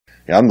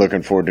Yeah, I'm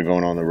looking forward to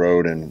going on the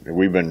road, and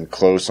we've been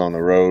close on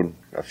the road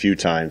a few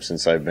times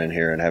since I've been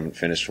here and haven't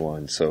finished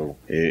one. So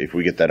if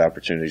we get that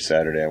opportunity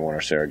Saturday, I want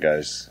our Sarah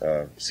guys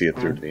see it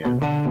through to the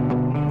end.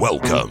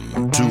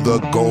 Welcome to the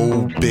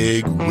Go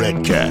Big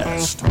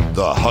Redcast,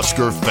 the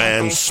Husker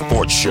fan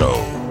sports show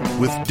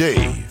with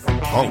Dave,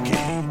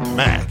 Honky,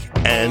 Mac,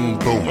 and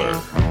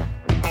Boomer.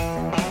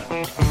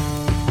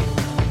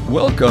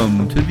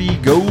 Welcome to the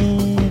Go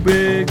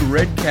Big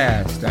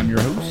Redcast. I'm your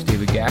host,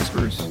 David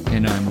Gaspers,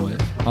 and I'm with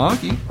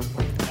Honky.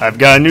 I've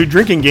got a new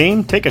drinking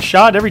game. Take a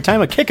shot every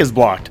time a kick is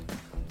blocked.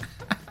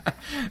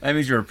 That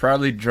means you were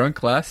probably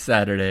drunk last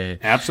Saturday.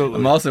 Absolutely.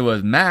 I'm also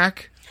with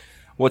Mac.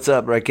 What's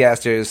up,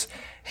 Redcasters?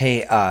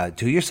 Hey,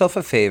 do yourself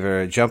a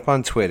favor, jump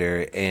on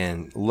Twitter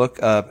and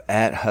look up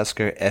at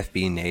Husker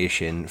FB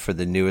Nation for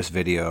the newest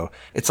video.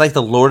 It's like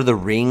the Lord of the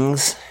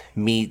Rings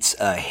meets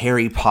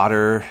Harry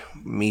Potter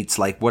meets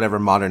like whatever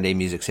modern day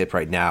music's hip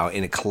right now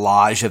in a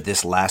collage of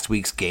this last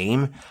week's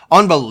game.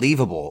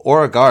 Unbelievable.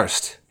 Aura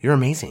Garst, you're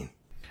amazing.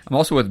 I'm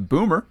also with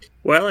Boomer.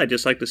 Well, I'd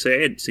just like to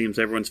say it seems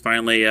everyone's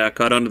finally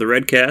caught on to the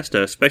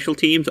Redcast. Special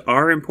teams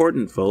are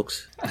important,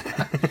 folks.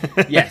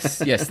 Yes,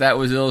 that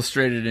was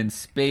illustrated in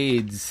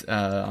spades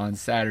on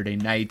Saturday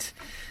night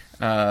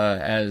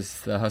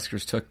as the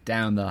Huskers took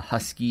down the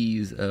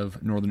Huskies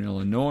of Northern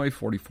Illinois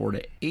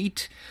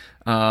 44-8.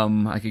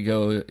 I could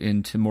go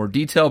into more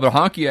detail, but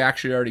Honky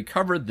actually already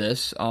covered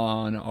this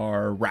on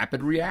our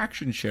Rapid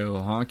Reaction show.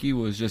 Honky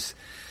was just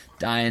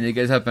dying to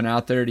get something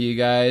out there to you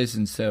guys,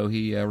 and so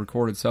he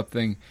recorded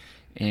something,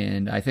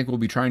 and I think we'll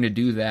be trying to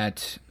do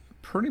that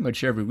pretty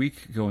much every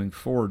week going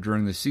forward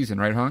during the season,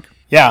 right, Honk?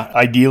 Yeah,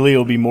 ideally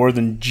it'll be more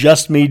than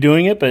just me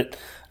doing it, but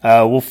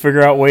we'll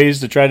figure out ways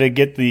to try to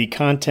get the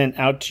content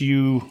out to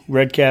you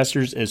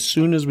Redcasters as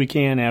soon as we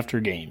can after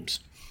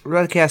games.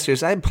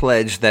 Redcasters, I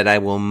pledge that I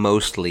will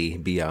mostly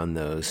be on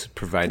those,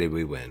 provided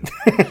we win.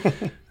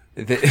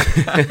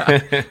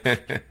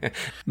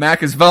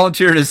 Mac has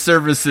volunteered his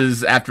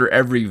services after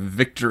every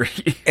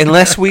victory.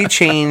 Unless we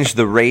change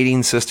the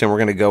rating system we're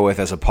going to go with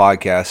as a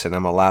podcast and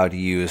I'm allowed to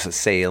use,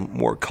 say, a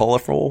more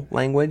colorful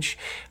language,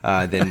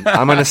 then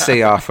I'm going to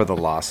stay off for the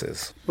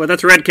losses. Well,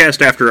 that's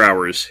Redcast After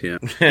Hours. Yeah,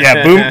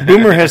 yeah.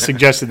 Boomer has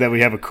suggested that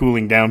we have a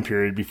cooling down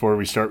period before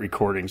we start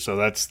recording, so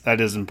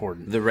that is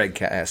important. The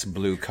Redcast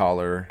blue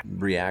collar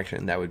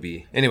reaction, that would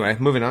be... Anyway,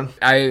 moving on.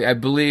 I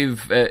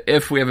believe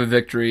if we have a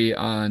victory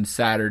on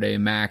Saturday,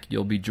 Mac,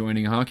 you'll be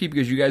joining Honky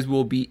because you guys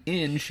will be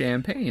in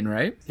Champaign,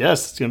 right?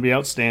 Yes, it's going to be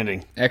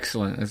outstanding.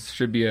 Excellent. This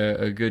should be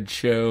a good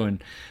show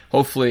and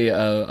hopefully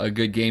a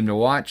good game to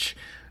watch.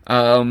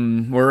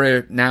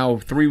 We're now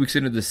 3 weeks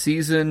into the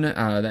season.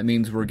 That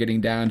means we're getting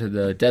down to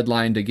the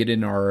deadline to get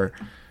in our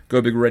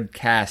Go Big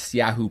Redcast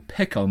Yahoo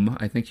Pick'em.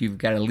 I think you've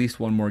got at least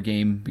one more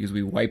game because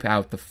we wipe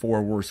out the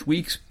 4 worst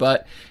weeks.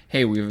 But,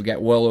 hey, we've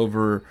got well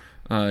over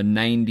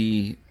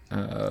 90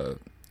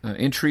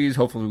 entries.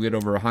 Hopefully we get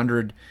over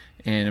 100.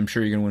 And I'm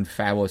sure you're going to win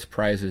fabulous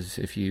prizes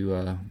if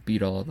you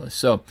beat all of us.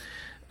 So,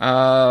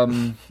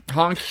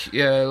 Honk,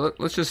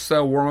 let's just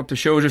warm up the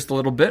show just a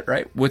little bit,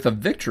 right? With a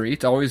victory,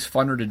 it's always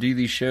funner to do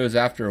these shows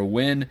after a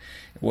win.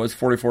 It was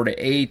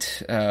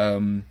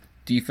 44-8.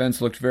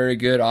 Defense looked very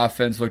good.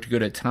 Offense looked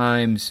good at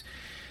times.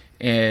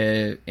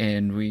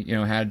 And we,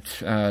 had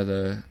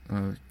the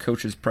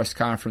coaches' press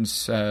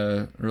conference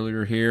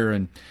earlier here.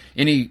 And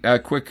any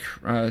quick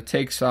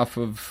takes off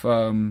of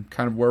kind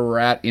of where we're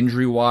at,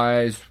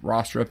 injury-wise,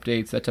 roster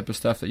updates, that type of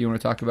stuff that you want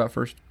to talk about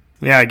first?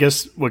 Yeah, I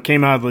guess what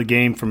came out of the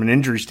game from an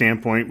injury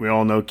standpoint, we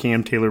all know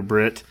Cam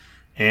Taylor-Britt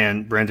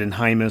and Brendan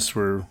Hymas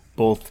were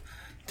both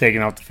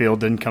taken off the field,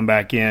 didn't come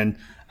back in.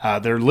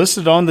 They're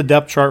listed on the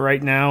depth chart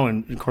right now,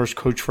 and of course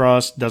Coach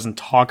Frost doesn't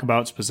talk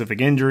about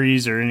specific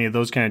injuries or any of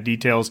those kind of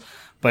details,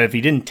 but if he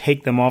didn't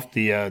take them off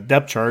the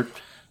depth chart,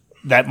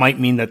 that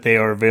might mean that they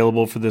are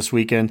available for this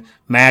weekend.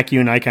 Mac, you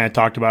and I kind of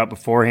talked about it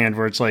beforehand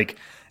where it's like,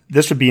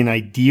 this would be an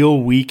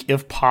ideal week,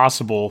 if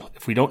possible,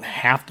 if we don't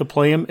have to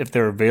play them, if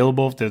they're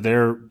available, if they're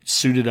there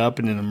suited up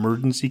in an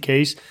emergency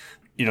case,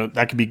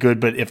 that could be good.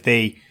 But if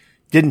they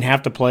didn't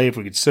have to play, if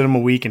we could sit them a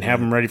week and have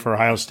them ready for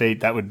Ohio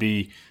State, that would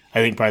be, I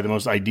think, probably the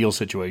most ideal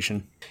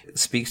situation. It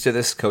speaks to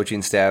this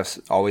coaching staff's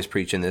always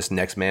preaching this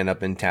next man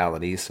up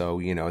mentality. So,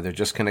 they're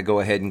just going to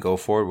go ahead and go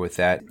forward with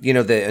that.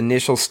 The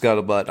initial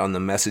scuttlebutt on the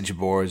message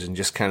boards and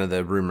just kind of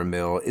the rumor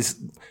mill is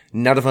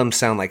none of them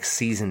sound like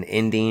season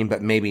ending,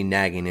 but maybe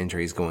nagging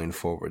injuries going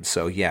forward.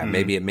 So,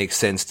 maybe it makes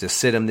sense to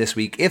sit them this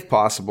week if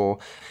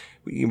possible.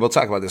 We'll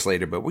talk about this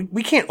later, but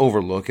we can't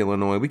overlook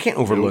Illinois. We can't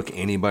overlook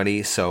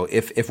anybody. So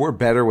if we're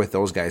better with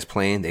those guys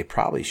playing, they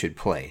probably should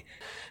play.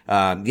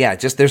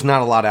 There's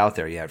not a lot out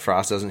there yet.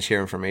 Frost doesn't share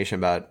information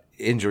about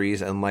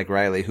injuries, unlike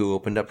Riley, who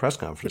opened up press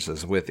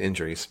conferences with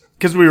injuries.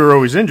 Because we were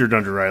always injured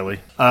under Riley.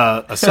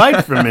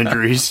 Aside from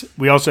injuries,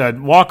 we also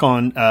had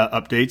walk-on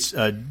updates.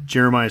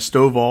 Jeremiah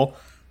Stovall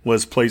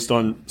was placed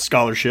on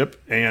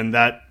scholarship, and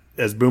that,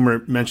 as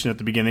Boomer mentioned at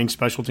the beginning,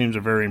 special teams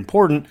are very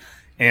important.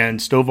 And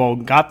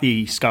Stovall got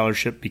the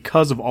scholarship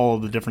because of all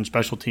of the different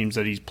special teams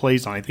that he's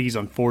plays on. I think he's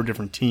on 4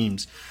 different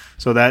teams.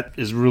 So that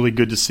is really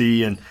good to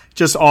see. And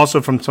just also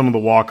from some of the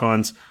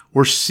walk-ons,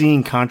 we're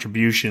seeing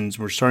contributions.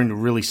 We're starting to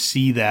really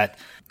see that.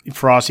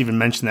 Frost even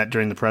mentioned that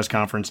during the press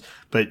conference.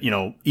 But,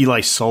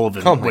 Eli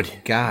Sullivan. Oh, my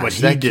gosh. What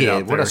he that did kid,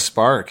 out there. what a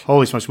spark.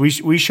 Holy smokes.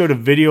 We showed a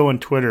video on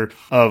Twitter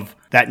of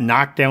that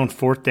knockdown,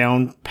 fourth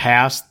down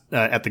pass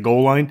at the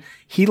goal line.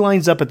 He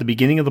lines up at the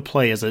beginning of the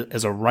play as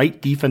a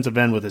right defensive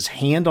end with his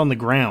hand on the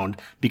ground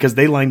because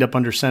they lined up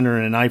under center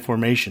in an I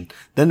formation.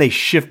 Then they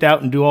shift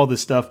out and do all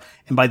this stuff.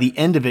 And by the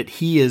end of it,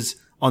 he is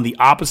on the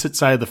opposite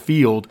side of the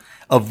field,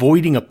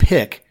 avoiding a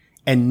pick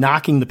and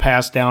knocking the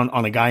pass down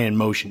on a guy in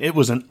motion. It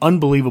was an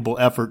unbelievable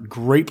effort.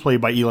 Great play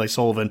by Eli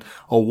Sullivan,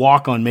 a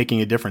walk-on making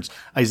a difference.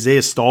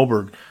 Isaiah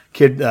Stallberg,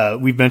 kid,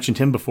 we've mentioned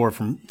him before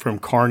from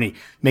Kearney,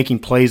 making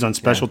plays on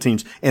special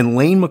teams. And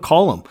Lane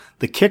McCollum,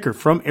 the kicker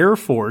from Air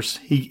Force.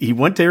 He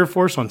went to Air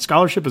Force on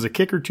scholarship as a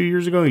kicker 2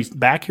 years ago. He's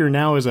back here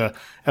now as a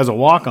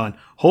walk-on.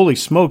 Holy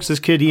smokes, this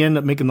kid, he ended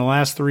up making the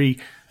last 3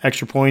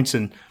 extra points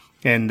and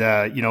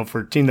for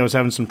a team that was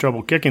having some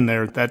trouble kicking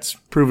there, that's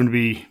proven to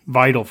be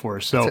vital for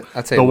us. So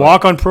the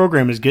walk-on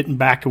program is getting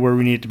back to where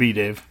we need it to be,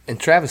 Dave. And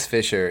Travis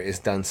Fisher has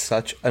done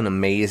such an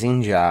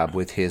amazing job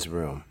with his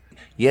room.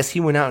 Yes,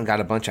 he went out and got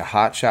a bunch of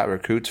hot shot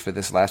recruits for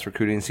this last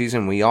recruiting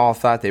season. We all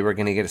thought they were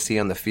going to get a seat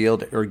on the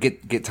field or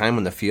get time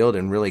on the field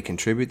and really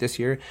contribute this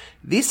year.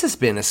 This has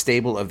been a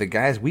stable of the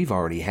guys we've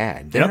already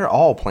had. They're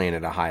all playing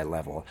at a high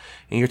level.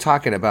 And you're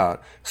talking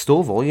about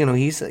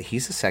Stovall,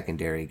 he's a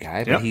secondary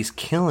guy, but he's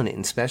killing it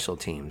in special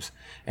teams.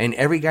 And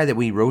every guy that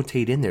we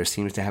rotate in there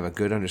seems to have a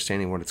good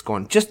understanding of where it's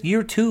going. Just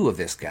year 2 of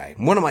this guy.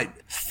 One of my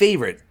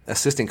favorite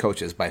assistant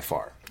coaches by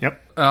far.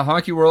 Yep.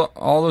 Hockey, were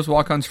all those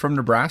walk-ons from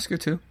Nebraska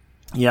too?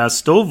 Yeah,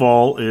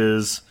 Stovall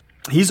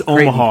he's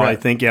Omaha, I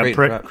think. Yeah,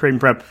 Creighton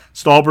Prep.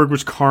 Stallberg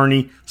was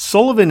Kearney.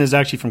 Sullivan is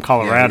actually from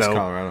Colorado. Yeah, he's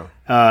Colorado.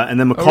 And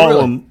then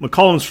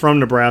McCollum's from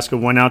Nebraska,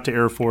 went out to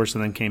Air Force,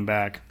 and then came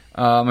back.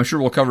 I'm sure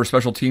we'll cover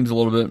special teams a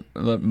little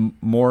bit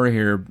more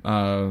here.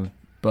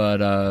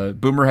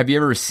 But Boomer, have you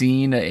ever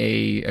seen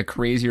a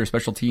crazier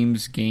special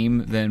teams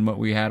game than what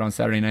we had on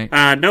Saturday night?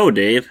 No,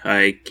 Dave.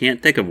 I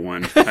can't think of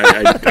one.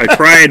 I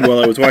tried while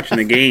I was watching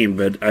the game,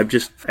 but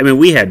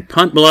we had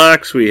punt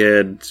blocks, we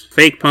had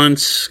fake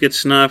punts get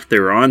snuffed,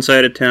 there were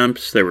onside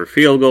attempts, there were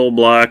field goal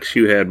blocks,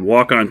 you had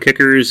walk-on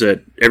kickers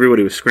that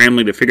everybody was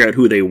scrambling to figure out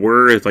who they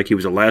were. It's like he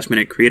was a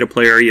last-minute creative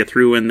player you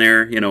threw in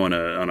there, on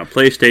a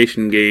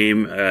PlayStation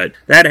game.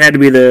 That had to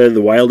be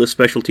the wildest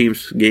special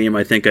teams game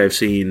I think I've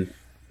seen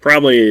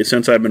probably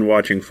since I've been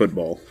watching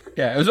football.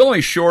 Yeah, it was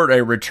only short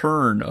a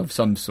return of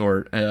some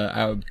sort.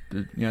 That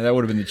would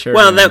have been the cherry.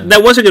 Well,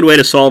 that was a good way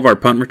to solve our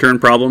punt return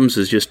problems,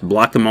 is just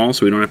block them all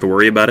so we don't have to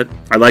worry about it.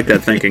 I like that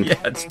thinking. Yeah,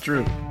 it's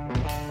true.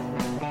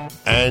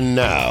 And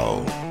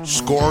now,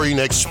 scoring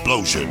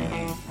explosion,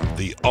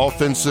 the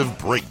offensive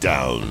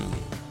breakdown.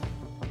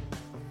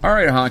 All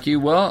right,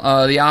 Honky.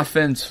 Well, the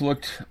offense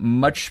looked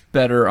much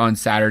better on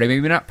Saturday.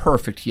 Maybe not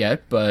perfect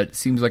yet, but it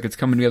seems like it's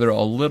coming together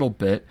a little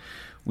bit.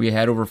 We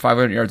had over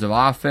 500 yards of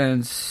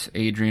offense.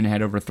 Adrian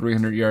had over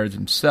 300 yards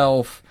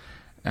himself.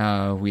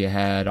 We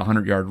had a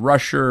 100-yard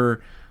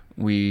rusher.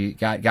 We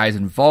got guys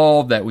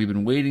involved that we've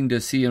been waiting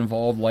to see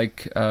involved,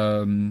 like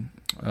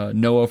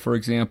Noah, for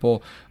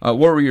example. What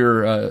were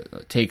your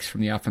takes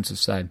from the offensive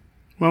side?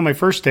 Well, my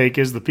first take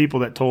is the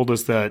people that told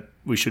us that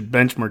we should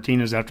bench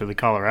Martinez after the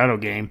Colorado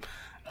game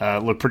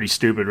look pretty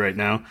stupid right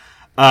now.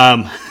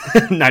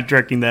 Not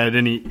directing that at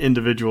any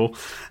individual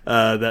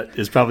that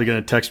is probably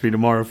going to text me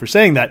tomorrow for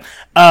saying that.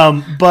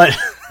 But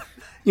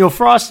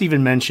Frost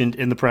even mentioned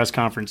in the press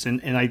conference,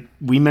 and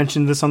we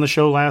mentioned this on the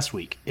show last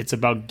week. It's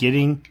about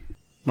getting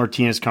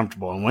Martinez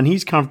comfortable, and when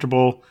he's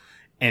comfortable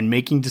and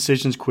making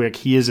decisions quick,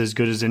 he is as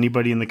good as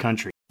anybody in the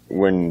country.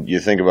 When you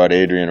think about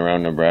Adrian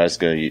around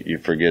Nebraska, you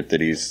forget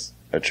that he's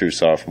a true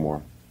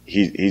sophomore.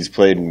 He's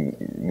played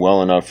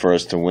well enough for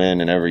us to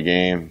win in every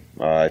game.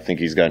 I think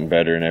he's gotten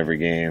better in every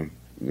game.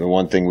 The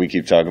one thing we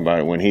keep talking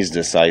about, when he's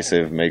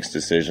decisive, makes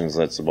decisions,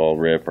 lets the ball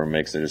rip, or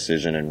makes a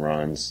decision and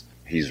runs,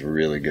 he's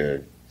really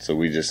good. So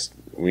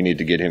we need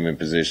to get him in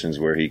positions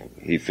where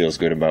he feels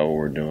good about what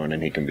we're doing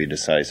and he can be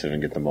decisive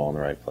and get the ball in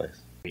the right place.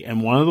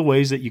 And one of the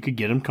ways that you could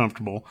get him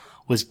comfortable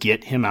was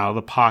get him out of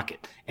the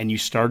pocket. And you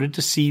started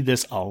to see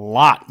this a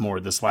lot more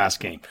this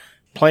last game.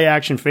 Play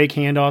action, fake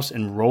handoffs,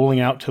 and rolling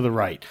out to the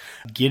right.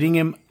 Getting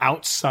him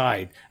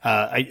outside.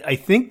 I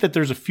think that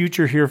there's a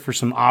future here for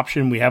some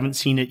option. We haven't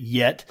seen it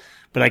yet,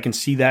 but I can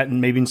see that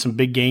maybe in some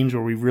big games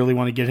where we really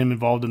want to get him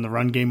involved in the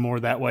run game more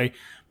that way.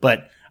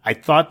 But I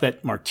thought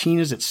that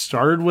Martinez, it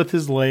started with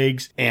his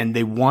legs, and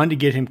they wanted to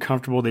get him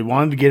comfortable. They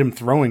wanted to get him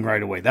throwing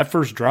right away. That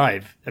first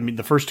drive,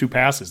 the first 2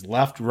 passes,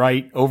 left,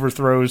 right,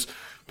 overthrows,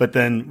 but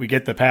then we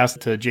get the pass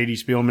to J.D.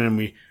 Spielman, and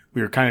we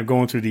were kind of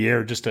going through the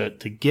air just to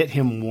get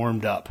him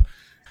warmed up.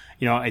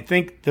 I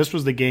think this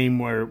was the game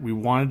where we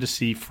wanted to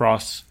see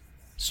Frost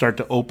start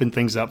to open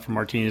things up for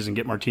Martinez and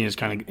get Martinez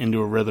kind of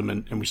into a rhythm,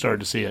 and we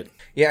started to see it.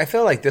 Yeah, I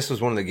felt like this was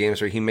one of the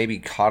games where he maybe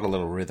caught a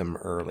little rhythm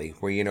early,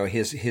 where,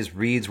 his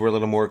reads were a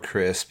little more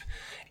crisp.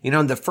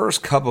 In the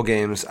first couple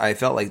games, I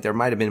felt like there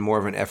might have been more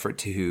of an effort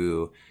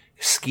to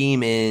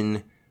scheme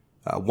in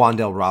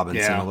Wan'Dale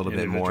Robinson a little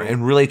bit more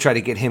and really try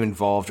to get him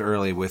involved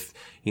early with,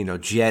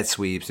 jet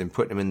sweeps and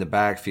putting him in the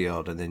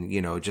backfield and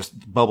then,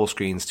 just bubble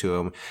screens to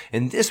him.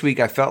 And this week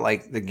I felt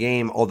like the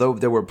game, although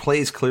there were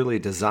plays clearly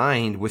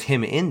designed with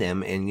him in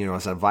them and,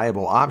 as a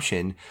viable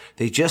option,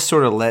 they just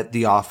sort of let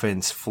the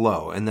offense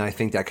flow. And then I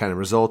think that kind of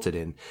resulted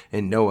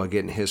in Noah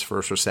getting his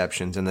first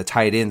receptions and the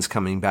tight ends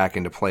coming back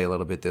into play a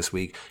little bit this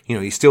week.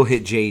 He still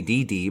hit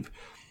JD deep.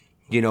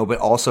 But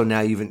also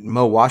now even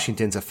Mo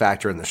Washington's a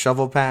factor in the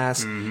shovel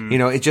pass. Mm-hmm.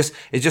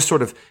 It just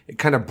sort of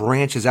kind of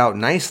branches out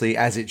nicely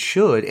as it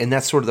should. And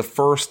that's sort of the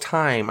first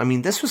time. I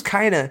mean, this was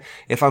kind of,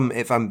 if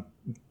I'm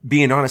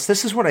being honest,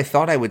 this is what I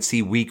thought I would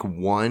see week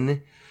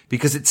 1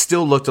 because it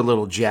still looked a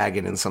little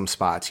jagged in some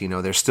spots.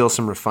 There's still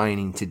some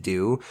refining to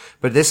do,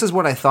 but this is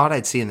what I thought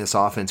I'd see in this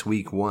offense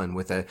week 1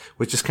 with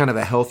just kind of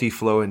a healthy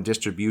flow and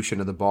distribution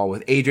of the ball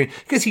with Adrian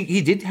because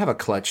he did have a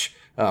clutch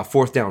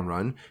fourth down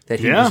run that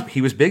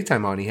he was big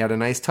time on. He had a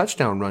nice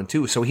touchdown run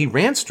too. So he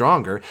ran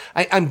stronger.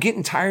 I'm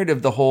getting tired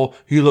of the whole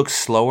he looks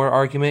slower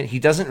argument. He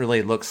doesn't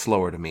really look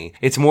slower to me.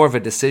 It's more of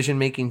a decision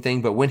making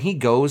thing, but when he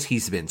goes,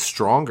 he's been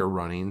stronger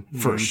running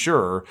for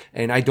sure.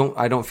 And I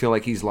don't feel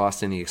like he's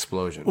lost any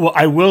explosion. Well,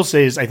 I will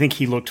say is I think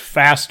he looked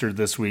faster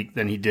this week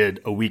than he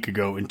did a week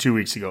ago and 2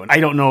 weeks ago. And I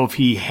don't know if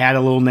he had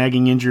a little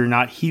nagging injury or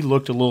not. He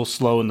looked a little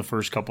slow in the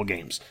first couple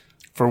games.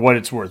 For what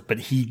it's worth, but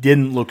he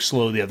didn't look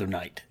slow the other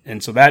night,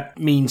 and so that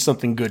means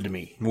something good to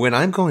me. When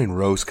I'm going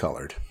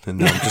rose-colored,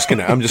 and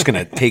I'm just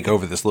gonna take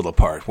over this little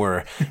part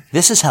where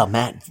this is how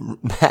Matt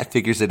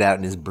figures it out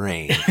in his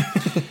brain.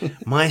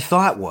 My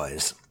thought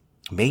was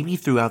maybe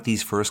throughout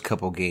these first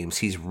couple games,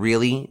 he's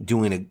really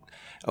doing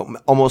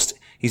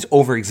he's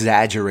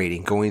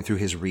over-exaggerating going through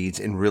his reads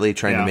and really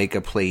trying to make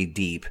a play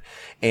deep.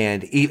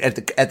 And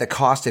at the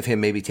cost of him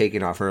maybe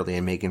taking off early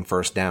and making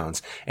first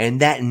downs. And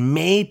that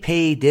may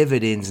pay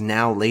dividends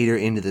now later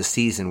into the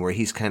season where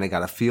he's kind of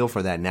got a feel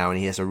for that now and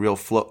he has a real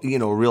flow,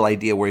 a real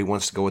idea where he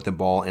wants to go with the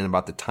ball and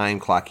about the time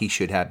clock he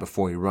should have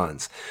before he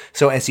runs.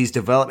 So as he's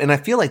developed, and I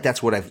feel like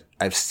that's what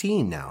I've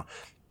seen now.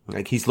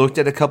 Like he's looked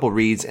at a couple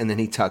reads and then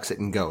he tucks it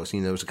and goes.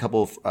 There was a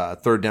couple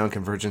of third down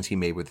conversions he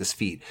made with his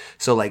feet.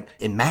 So like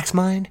in Mac's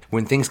mind,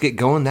 when things get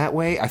going that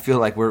way, I feel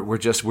like we're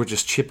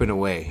just chipping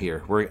away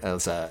here. We're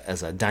as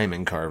a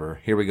diamond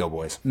carver. Here we go,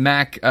 boys.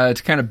 Mac,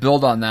 to kind of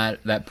build on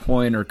that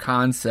point or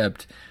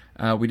concept,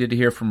 we did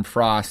hear from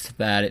Frost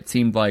that it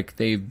seemed like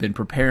they've been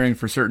preparing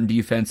for certain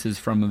defenses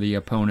from the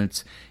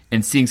opponents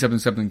and seeing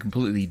something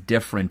completely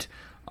different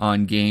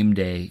on game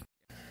day.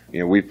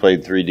 We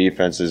played 3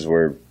 defenses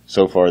where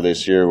so far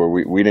this year where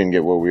we didn't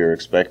get what we were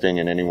expecting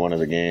in any one of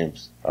the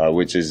games,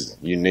 which is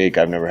unique.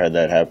 I've never had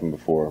that happen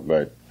before,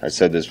 but I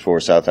said this before,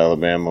 South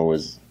Alabama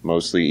was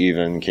mostly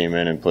even, came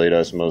in and played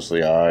us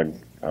mostly odd.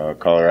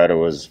 Colorado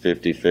was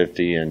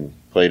 50-50 and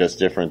played us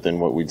different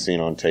than what we'd seen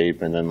on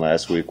tape. And then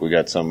last week we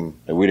got some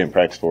that we didn't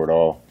practice for at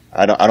all.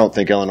 I don't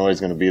think Illinois is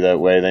going to be that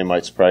way. They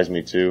might surprise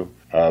me too.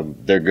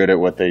 They're good at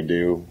what they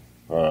do.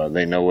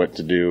 They know what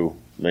to do.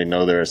 They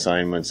know their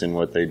assignments and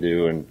what they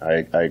do, and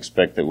I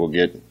expect that we'll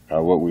get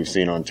what we've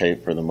seen on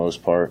tape for the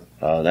most part.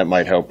 That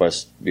might help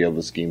us be able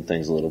to scheme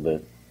things a little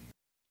bit.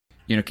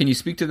 Can you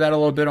speak to that a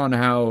little bit on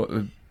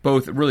how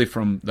both really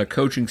from the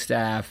coaching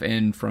staff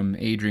and from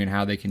Adrian,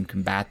 how they can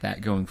combat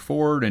that going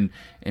forward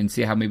and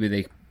see how maybe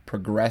they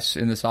progress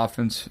in this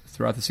offense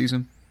throughout the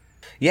season?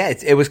 Yeah,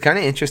 it was kind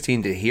of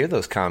interesting to hear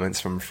those comments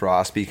from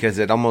Frost because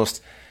it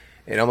almost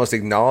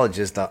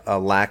acknowledges a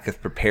lack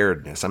of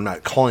preparedness. I'm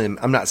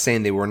not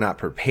saying they were not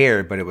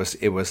prepared, but it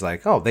was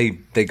like, oh,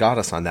 they got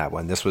us on that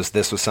one. This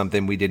was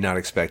something we did not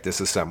expect.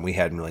 This is something we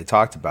hadn't really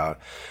talked about.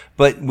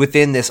 But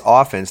within this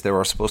offense, there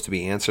are supposed to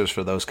be answers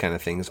for those kind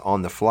of things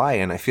on the fly.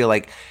 And I feel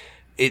like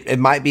it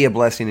might be a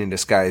blessing in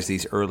disguise,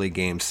 these early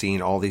games,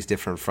 seeing all these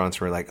different fronts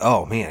where like,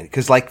 oh man,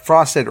 because like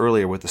Frost said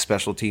earlier with the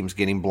special teams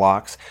getting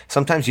blocks,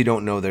 sometimes you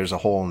don't know there's a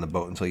hole in the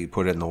boat until you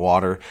put it in the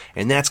water.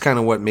 And that's kind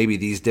of what maybe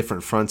these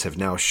different fronts have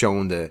now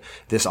shown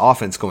this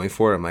offense going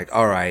forward. I'm like,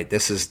 all right,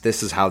 this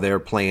is how they're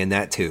playing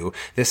that too.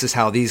 This is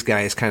how these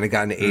guys kind of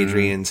got into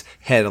Adrian's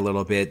head a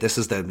little bit. This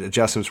is the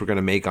adjustments we're going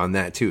to make on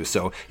that too.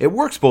 So it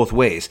works both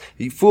ways.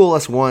 You fool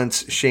us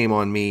once, shame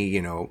on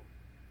me,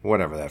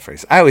 whatever that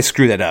phrase. I always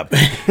screw that up.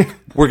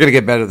 We're going to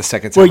get better the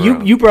second time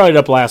around. You brought it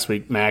up last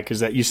week, Mac, is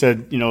that you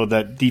said,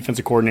 that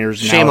defensive coordinators...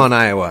 Shame on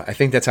Iowa. I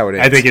think that's how it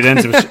ends. I think it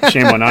ends with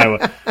shame on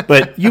Iowa.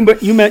 But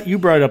you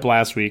brought it up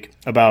last week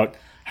about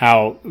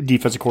how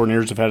defensive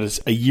coordinators have had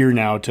a year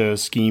now to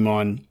scheme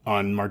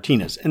on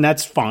Martinez. And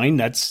that's fine.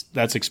 That's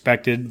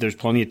expected. There's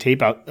plenty of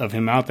tape of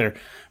him out there.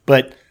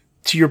 But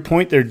to your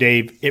point there,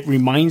 Dave, it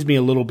reminds me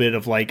a little bit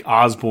of like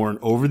Osborne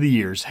over the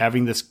years,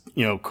 having this,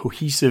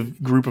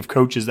 cohesive group of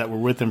coaches that were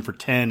with him for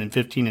 10 and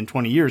 15 and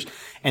 20 years.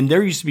 And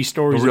there used to be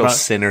stories real about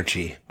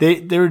synergy.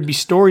 There would be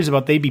stories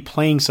about they'd be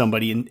playing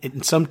somebody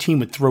and some team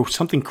would throw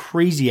something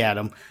crazy at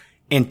them.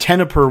 And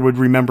Tenneper would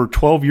remember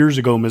 12 years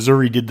ago,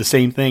 Missouri did the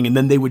same thing. And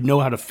then they would know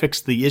how to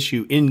fix the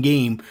issue in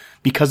game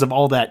because of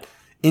all that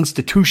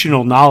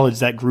institutional knowledge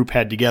that group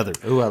had together.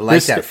 Ooh, I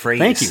like that phrase.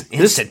 Thank you.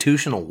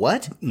 Institutional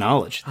what?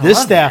 Knowledge. I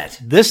love that.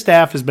 This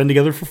staff has been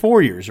together for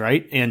 4 years,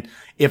 right? And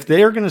if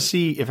they're going to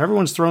see, if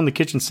everyone's throwing the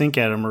kitchen sink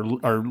at them or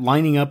are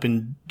lining up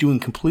and doing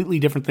completely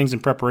different things in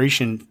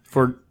preparation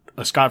for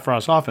a Scott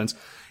Frost offense,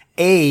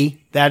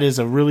 that is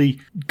a really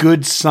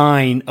good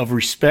sign of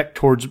respect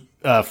towards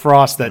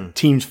Frost that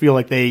teams feel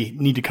like they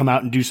need to come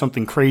out and do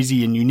something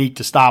crazy and unique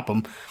to stop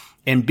them.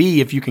 And B,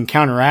 if you can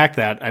counteract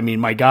that, I mean,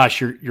 my gosh,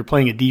 you're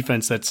playing a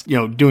defense that's,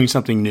 doing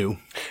something new.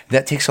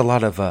 That takes a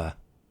lot of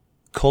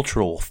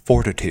cultural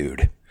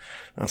fortitude.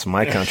 That's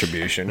my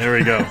contribution. There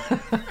we go.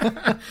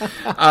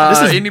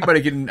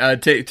 Anybody can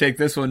take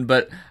this one,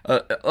 but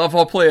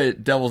I'll play a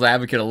devil's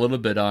advocate a little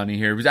bit on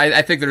here, because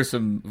I think there's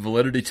some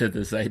validity to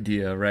this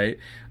idea, right?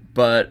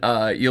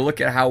 But you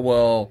look at how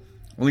well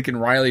Lincoln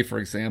Riley, for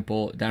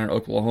example, down in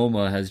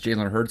Oklahoma, has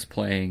Jalen Hurts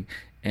playing,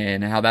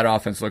 and how that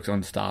offense looks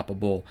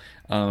unstoppable.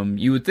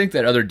 You would think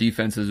that other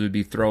defenses would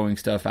be throwing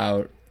stuff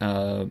out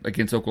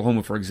against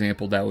Oklahoma, for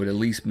example, that would at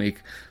least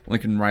make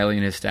Lincoln Riley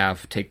and his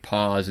staff take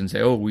pause and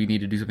say, oh, we need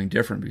to do something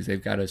different because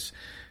they've got us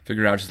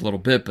figured out just a little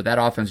bit. But that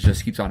offense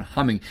just keeps on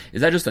humming.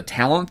 Is that just a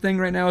talent thing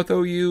right now with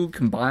OU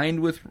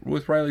combined with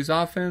Riley's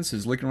offense?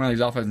 Is Lincoln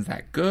Riley's offense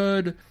that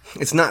good?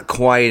 It's not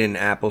quite an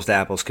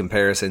apples-to-apples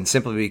comparison,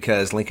 simply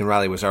because Lincoln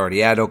Riley was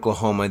already at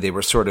Oklahoma. They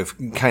were sort of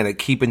kind of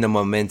keeping the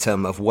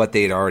momentum of what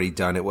they had already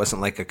done. It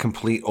wasn't like a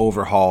complete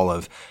overhaul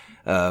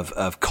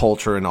of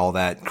culture and all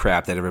that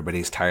crap that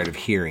everybody's tired of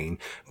hearing.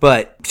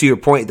 But to your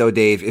point, though,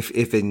 Dave,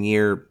 if in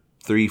year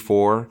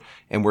 3-4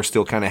 and we're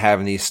still kind of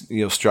having these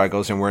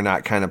struggles and we're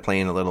not kind of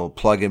playing a little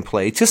plug and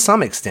play, to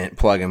some extent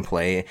plug and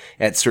play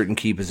at certain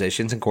key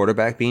positions, and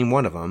quarterback being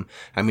one of them,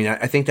 I mean,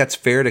 I think that's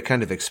fair to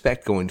kind of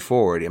expect going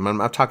forward. I'm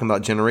not talking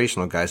about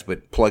generational guys,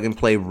 but plug and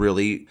play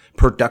really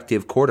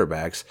productive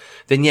quarterbacks,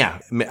 then yeah,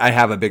 I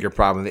have a bigger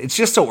problem. It's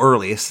just so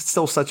early. It's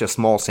still such a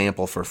small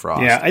sample for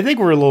Frost. Yeah, I think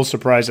we're a little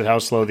surprised at how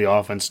slow the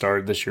offense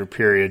started this year,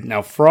 period.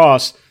 Now,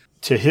 Frost,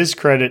 to his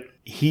credit,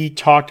 he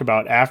talked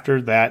about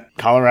after that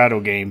Colorado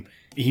game,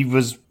 he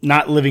was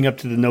not living up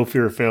to the no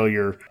fear of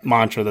failure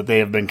mantra that they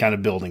have been kind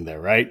of building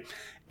there, right?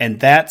 And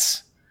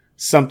that's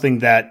something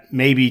that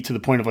maybe to the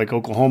point of like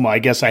Oklahoma, I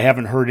guess I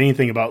haven't heard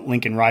anything about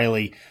Lincoln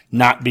Riley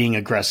not being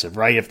aggressive,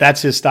 right? If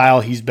that's his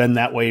style, he's been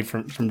that way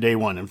from day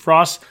one. And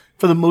Frost,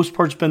 for the most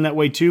part, has been that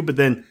way too, but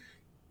then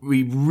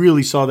we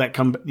really saw that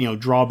come,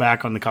 draw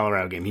back on the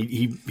Colorado game.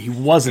 He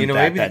wasn't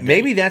that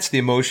maybe that's the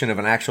emotion of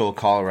an actual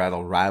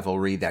Colorado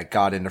rivalry that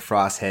got into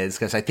Frost's heads,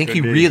 because I think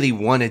he really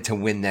wanted to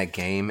win that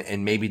game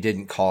and maybe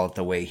didn't call it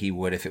the way he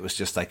would if it was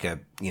just like a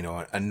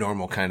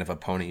normal kind of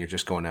opponent you're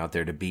just going out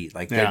there to beat.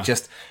 Like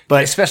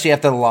but especially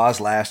after the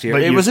loss last year,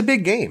 it was a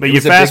big game. But you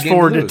fast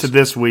forward it to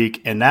this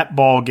week, and that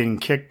ball getting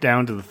kicked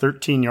down to the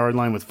 13-yard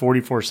line with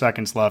 44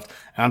 seconds left.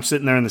 And I'm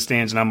sitting there in the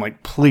stands, and I'm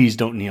like, please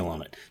don't kneel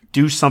on it.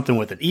 Do something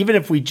with it. Even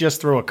if we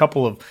just throw a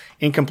couple of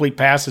incomplete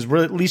passes,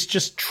 we'll at least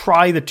just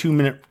try the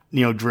 2-minute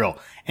drill.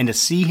 And to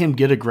see him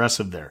get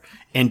aggressive there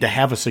and to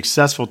have a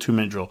successful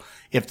 2-minute drill.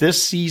 If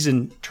this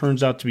season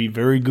turns out to be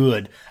very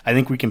good, I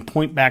think we can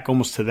point back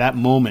almost to that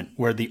moment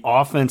where the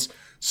offense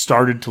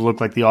started to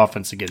look like the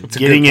offense again.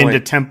 Getting into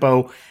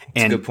tempo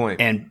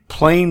and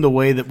playing the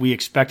way that we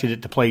expected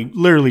it to play,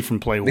 literally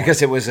from play one.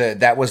 Because it was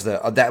that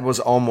was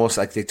almost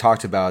like they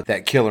talked about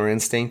that killer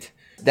instinct.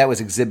 That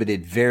was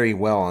exhibited very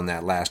well on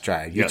that last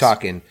drive. You're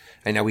talking,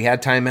 I know we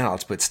had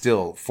timeouts, but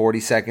still 40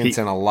 seconds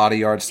and a lot of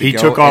yards to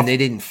go. And they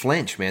didn't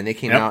flinch, man. They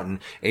came out, and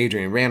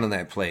Adrian ran on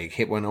that play,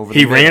 hit one over the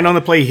middle. He ran on the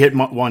play, hit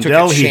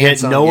Wandell, he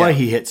hit Noah,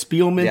 he hit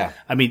Spielman. Yeah.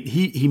 I mean,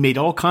 he made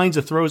all kinds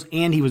of throws,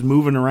 and he was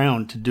moving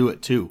around to do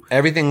it too.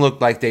 Everything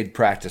looked like they'd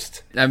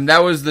practiced.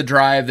 That was the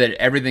drive that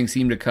everything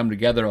seemed to come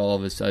together all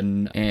of a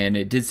sudden, and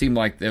it did seem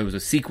like there was a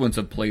sequence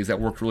of plays that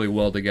worked really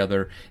well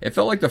together. It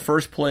felt like the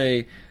first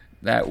play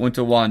that went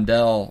to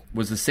Wandell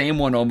was the same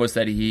one almost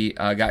that he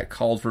got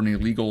called for an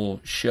illegal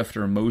shift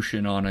or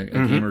motion on a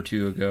game or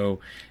two ago.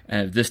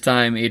 And this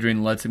time,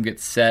 Adrian lets him get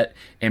set,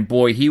 and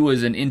boy, he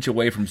was an inch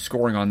away from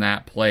scoring on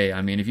that play.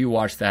 I mean, if you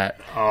watch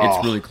that,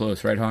 it's really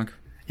close, right, Hunk?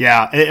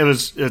 Yeah,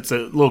 it's a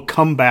little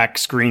comeback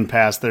screen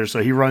pass there.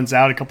 So he runs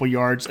out a couple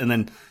yards and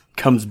then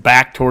comes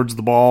back towards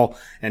the ball,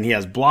 and he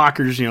has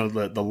blockers.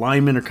 The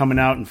linemen are coming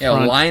out in front. Yeah,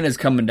 the line is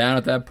coming down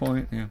at that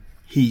point. Yeah,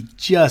 he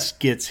just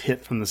gets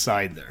hit from the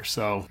side there.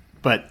 So.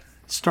 But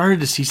started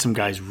to see some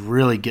guys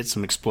really get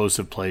some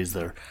explosive plays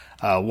there.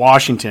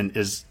 Washington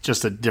is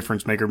just a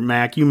difference maker.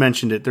 Mac, you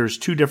mentioned it. There's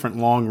 2 different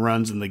long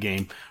runs in the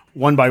game,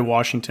 one by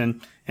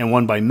Washington and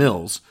one by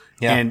Mills.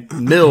 Yeah. And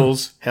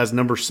Mills has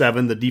number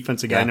 7, the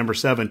defensive guy, number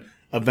 7,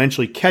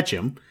 eventually catch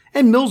him.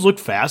 And Mills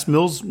looked fast.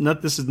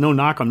 This is no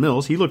knock on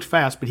Mills. He looked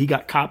fast, but he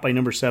got caught by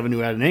number 7 who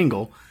had an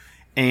angle.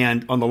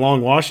 And on the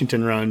long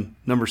Washington run,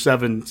 number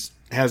 7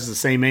 has the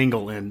same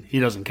angle, and he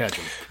doesn't catch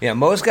him. Yeah,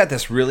 Mo's got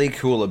this really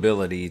cool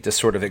ability to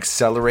sort of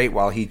accelerate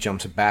while he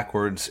jumps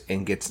backwards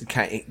and gets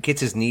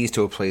his knees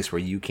to a place where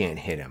you can't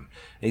hit him.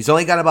 And he's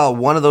only got about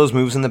one of those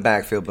moves in the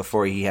backfield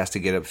before he has to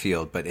get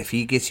upfield. But if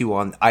he gets you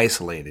on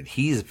isolated,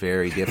 he's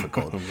very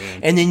difficult.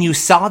 And then you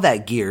saw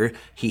that gear.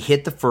 He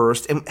hit the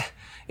first. And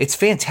it's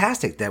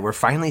fantastic that we're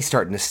finally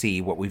starting to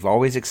see what we've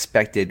always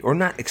expected, or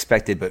not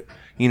expected, but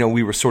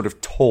we were sort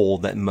of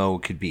told that Mo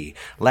could be.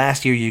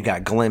 Last year, you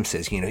got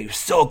glimpses. He was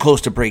so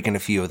close to breaking a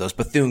few of those.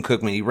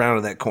 Bethune-Cookman, he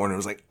rounded that corner. It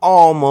was like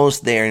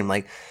almost there. And I'm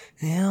like,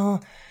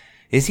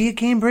 is he a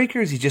game breaker?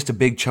 Or is he just a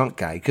big chunk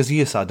guy? Because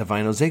you saw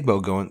Divine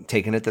Ozigbo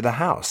taking it to the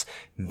house.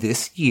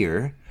 This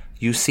year,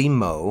 you see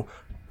Mo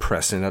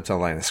pressing up to the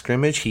line of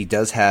scrimmage. He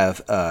does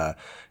have,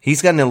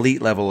 he's got an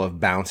elite level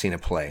of bouncing a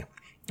play.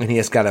 And he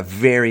has got a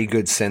very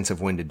good sense of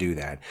when to do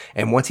that.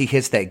 And once he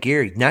hits that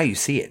gear, now you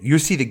see it. You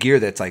see the gear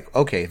that's like,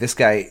 okay, this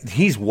guy,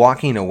 he's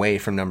walking away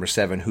from number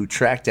 7 who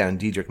tracked down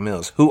Dedrick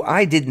Mills, who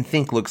I didn't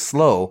think looked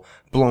slow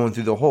blowing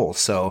through the hole.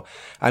 So,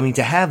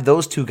 to have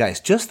those two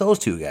guys, just those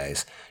two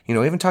guys, we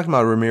haven't talked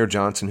about Ramir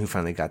Johnson who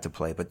finally got to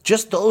play, but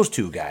just those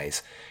two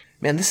guys,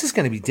 man, this is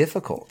going to be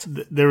difficult.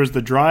 There was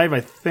the drive,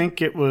 I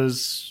think it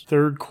was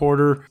third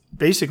quarter.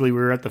 Basically, we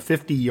were at the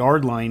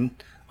 50-yard line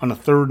on a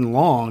 3rd and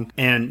long,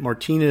 and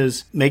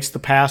Martinez makes the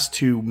pass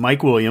to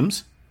Mike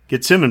Williams,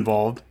 gets him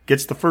involved,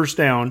 gets the first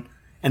down,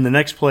 and the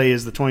next play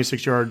is the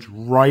 26 yards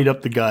right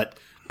up the gut,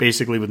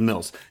 basically with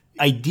Mills.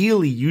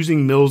 Ideally,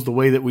 using Mills the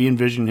way that we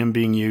envision him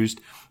being used,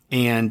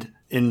 and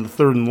in the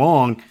 3rd and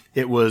long,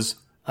 it was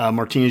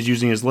Martinez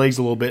using his legs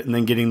a little bit and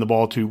then getting the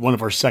ball to one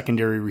of our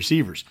secondary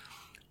receivers.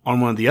 On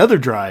one of the other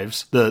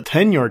drives, the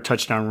 10-yard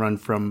touchdown run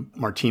from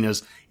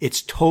Martinez,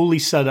 it's totally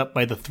set up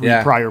by the 3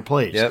 prior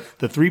plays. Yep.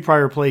 The 3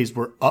 prior plays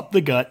were up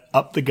the gut,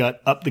 up the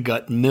gut, up the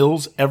gut,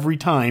 Mills every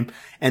time.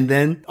 And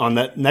then on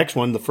that next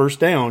one, the first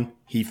down,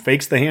 he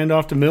fakes the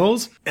handoff to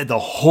Mills, and the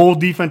whole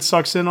defense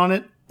sucks in on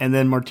it. And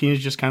then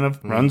Martinez just kind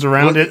of runs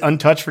around it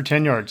untouched for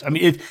 10 yards.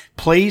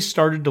 Plays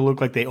started to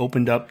look like they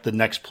opened up the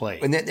next play.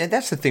 And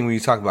that's the thing when you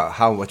talk about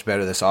how much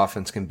better this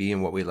offense can be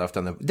and what we left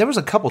on there was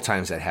a couple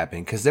times that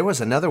happened, because there was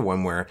another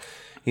one where,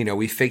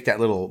 we faked that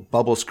little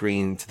bubble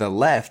screen to the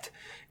left,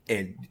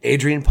 and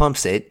Adrian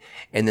pumps it,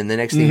 and then the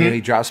next thing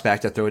he drops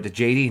back to throw it to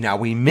JD. Now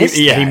we missed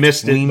that. He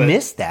missed it. We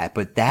missed that,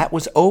 but that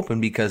was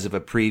open because of a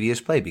previous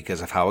play,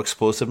 because of how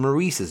explosive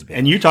Maurice has been.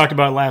 And you talked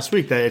about last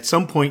week that at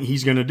some point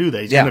he's going to do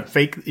that. He's going to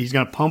fake. He's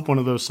going to pump one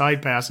of those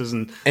side passes,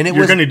 and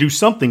you're going to do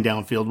something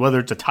downfield, whether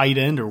it's a tight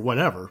end or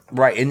whatever.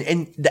 Right,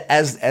 and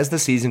as the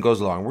season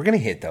goes along, we're going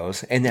to hit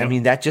those, and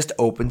that just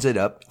opens it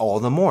up all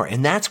the more,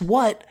 and that's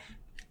what.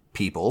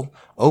 People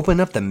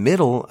open up the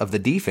middle of the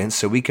defense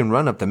so we can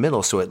run up the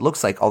middle, so it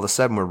looks like all of a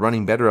sudden we're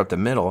running better up the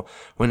middle,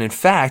 when in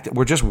fact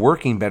we're just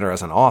working better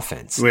as an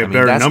offense. We have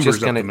better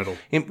numbers up the middle.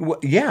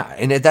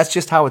 And that's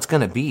just how it's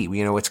going to be.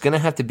 It's going to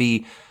have to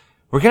be.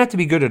 We're going to have to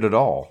be good at it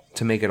all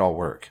to make it all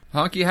work.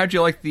 Honky, how'd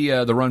you like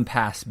the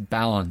run-pass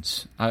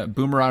balance?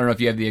 Boomer, I don't know if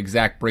you have the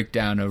exact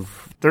breakdown of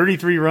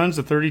 33 runs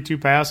to 32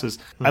 passes.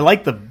 I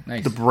like the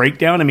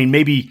breakdown.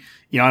 Maybe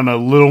I'm a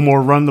little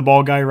more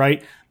run-the-ball guy,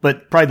 right?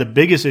 But probably the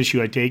biggest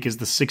issue I take is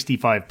the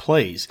 65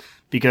 plays,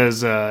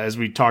 because as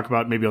we talk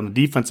about maybe on the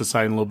defensive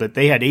side in a little bit,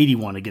 they had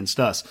 81 against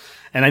us.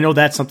 And I know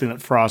that's something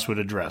that Frost would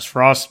address.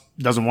 Frost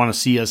doesn't want to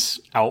see us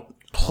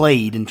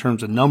outplayed in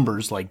terms of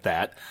numbers like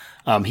that.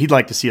 He'd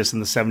like to see us in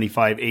the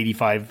 75,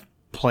 85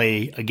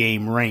 play a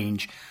game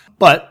range.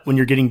 But when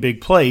you're getting big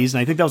plays,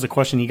 and I think that was a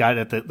question he got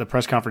at the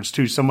press conference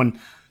too,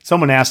 someone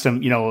asked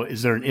him,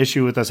 is there an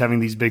issue with us having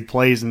these big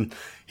plays? And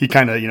he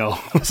kind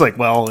of, was like,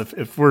 well,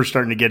 if we're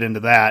starting to get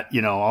into that,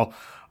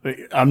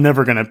 I'm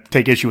never going to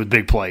take issue with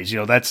big plays.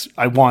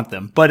 I want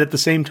them. But at the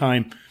same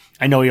time,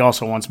 I know he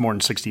also wants more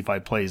than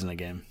 65 plays in a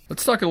game.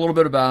 Let's talk a little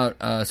bit about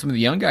some of the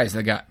young guys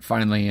that got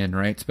finally in,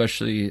 right?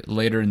 Especially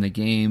later in the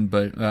game.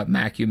 But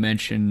Mac, you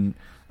mentioned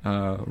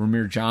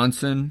Ramir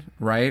Johnson,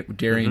 right?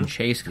 Darian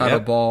Chase caught a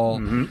ball.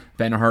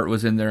 Ben Hart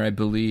was in there, I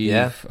believe.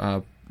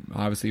 Yeah.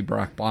 Obviously,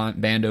 Brock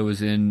Bando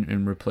was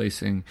in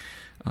replacing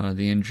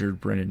the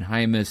injured Brendan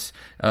Hymas.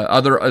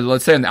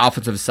 Let's say on the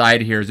offensive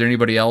side here, is there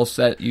anybody else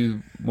that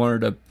you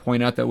wanted to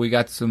point out that we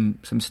got some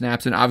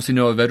snaps in? Obviously,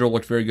 Noah Vedral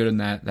looked very good in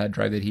that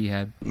drive that he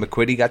had.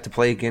 McQuitty got to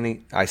play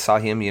again. I saw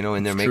him,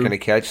 in there making a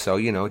catch.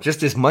 So,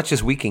 just as much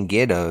as we can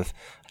get of.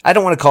 I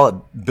don't want to call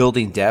it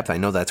building depth. I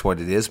know that's what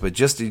it is, but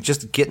just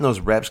getting those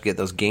reps, get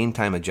those game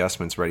time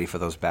adjustments ready for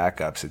those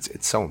backups.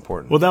 It's so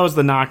important. Well, that was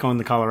the knock on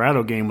the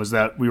Colorado game, was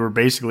that we were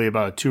basically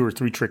about a 2 or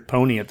 3 trick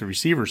pony at the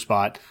receiver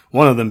spot,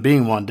 one of them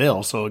being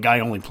Wandale, so a guy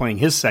only playing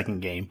his second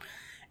game.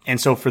 And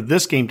so for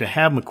this game, to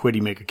have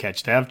McQuitty make a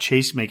catch, to have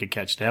Chase make a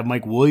catch, to have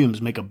Mike Williams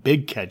make a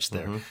big catch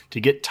there, to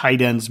get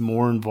tight ends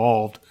more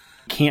involved,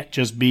 can't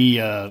just be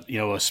a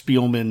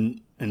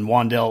Spielman and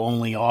Wandale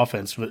only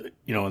offense,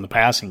 in the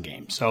passing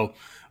game. So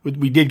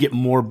we did get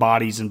more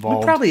bodies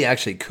involved. We probably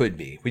actually could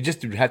be. We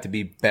just have to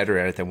be better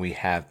at it than we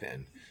have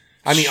been.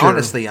 I mean, Sure.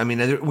 honestly,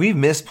 we've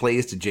missed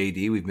plays to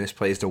JD, we've missed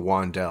plays to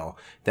Wandell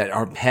that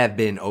have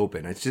been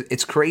open.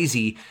 It's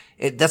crazy.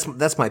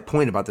 That's my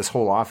point about this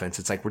whole offense.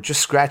 It's like we're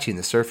just scratching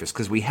the surface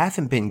because we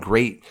haven't been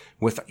great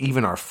with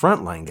even our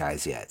frontline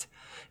guys yet.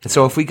 And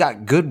so if we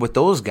got good with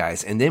those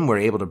guys, and then we're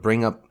able to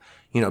bring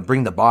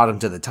the bottom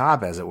to the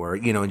top, as it were,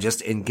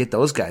 and get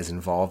those guys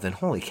involved, then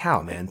holy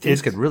cow, man,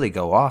 things could really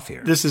go off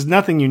here. This is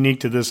nothing unique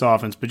to this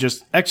offense, but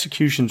just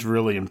execution's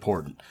really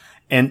important.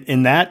 And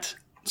in that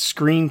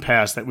screen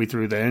pass that we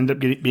threw that ended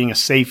up being a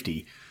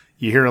safety,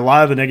 you hear a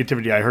lot of the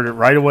negativity. I heard it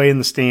right away in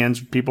the stands,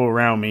 people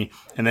around me,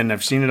 and then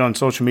I've seen it on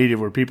social media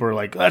where people are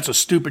like, that's a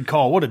stupid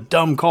call. What a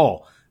dumb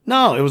call.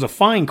 No, it was a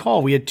fine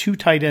call. We had 2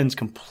 tight ends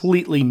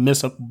completely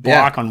miss a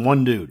block on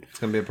one dude. It's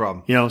going to be a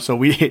problem.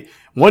 So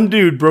one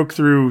dude broke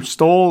through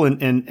Stoll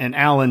and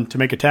Allen to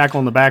make a tackle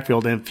in the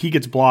backfield, and if he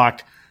gets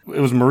blocked, it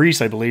was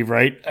Maurice, I believe,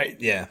 right?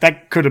 Yeah.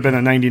 That could have been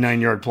a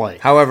 99-yard play.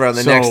 However, on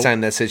the next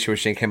time that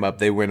situation came up,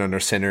 they went under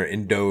center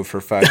and dove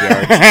for 5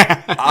 yards.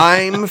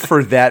 I'm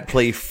for that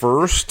play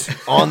first.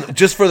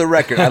 Just for the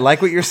record, I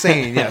like what you're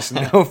saying. Yes,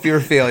 no fear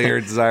of failure,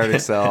 desire to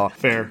excel.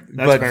 Fair.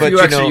 But a few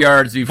extra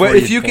yards before but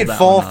if you you pull could that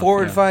fall one off,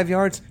 forward 5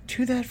 yards,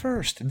 do that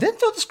first. Then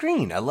throw the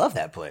screen. I love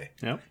that play.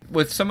 Yep.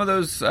 With some of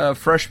those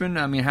freshmen,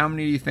 I mean, how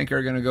many do you think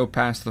are going to go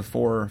past the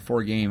four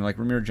game? Like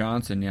Ramir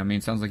Johnson, I mean,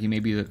 it sounds like he may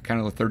be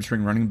kind of the third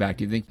string running back.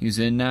 Do you think he's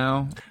in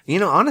now?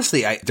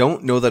 Honestly, I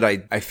don't know that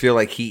I feel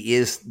like he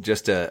is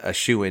just a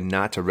shoo-in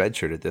not to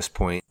redshirt at this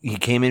point. He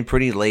came in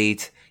pretty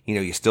late.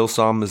 You still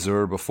saw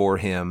Missouri before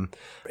him.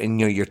 And,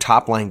 your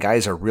top line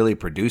guys are really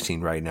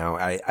producing right now.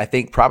 I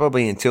think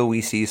probably until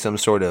we see some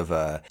sort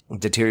of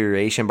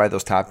deterioration by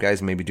those top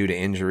guys, maybe due to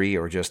injury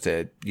or just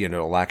a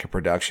lack of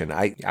production,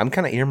 I'm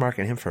kind of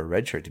earmarking him for a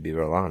red shirt, to be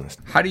real honest.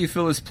 How do you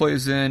feel this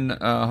plays in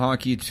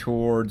hockey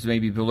towards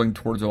maybe building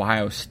towards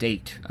Ohio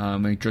State?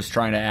 Just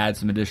trying to add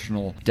some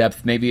additional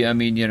depth. Maybe,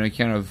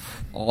 kind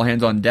of all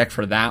hands on deck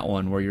for that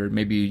one where you're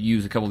maybe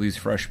use a couple of these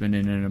freshmen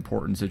in an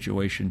important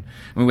situation.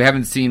 We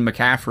haven't seen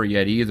McCaffrey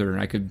yet either, and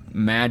I could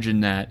imagine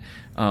that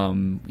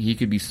he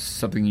could be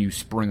something you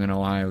spring on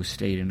Ohio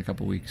State in a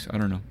couple weeks. I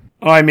don't know.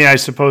 Oh, I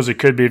suppose it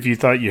could be if you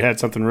thought you had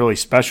something really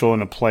special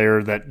in a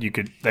player that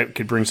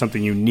could bring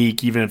something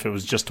unique, even if it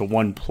was just a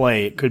one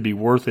play. It could be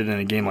worth it in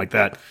a game like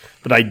that.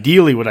 But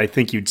ideally, what I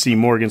think you'd see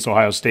more against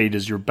Ohio State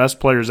is your best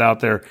players out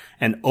there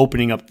and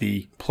opening up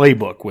the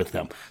playbook with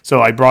them.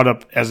 So I brought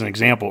up as an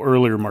example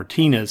earlier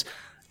Martinez.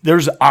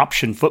 There's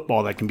option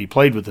football that can be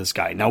played with this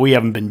guy. Now, we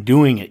haven't been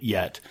doing it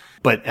yet,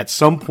 but at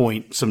some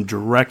point, some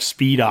direct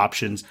speed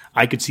options,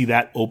 I could see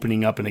that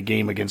opening up in a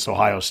game against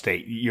Ohio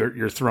State.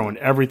 You're throwing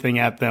everything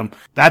at them.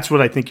 That's what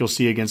I think you'll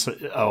see against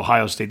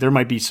Ohio State. There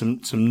might be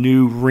some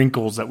new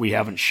wrinkles that we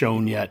haven't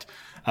shown yet.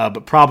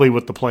 But probably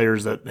with the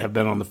players that have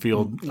been on the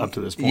field up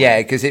to this point.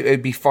 Yeah, because it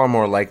would be far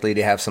more likely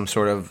to have some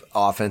sort of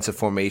offensive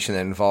formation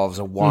that involves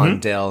a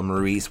Wandell,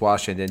 Maurice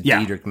Washington,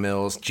 Dedrick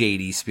Mills,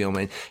 J.D.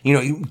 Spielman.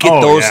 You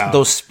get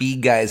those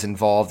speed guys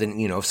involved, and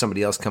if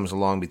somebody else comes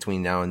along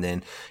between now and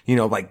then,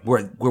 like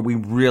where we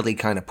really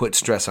kind of put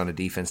stress on a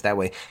defense that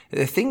way.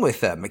 The thing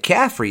with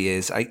McCaffrey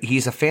is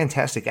he's a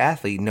fantastic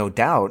athlete, no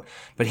doubt,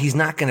 but he's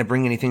not going to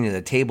bring anything to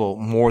the table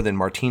more than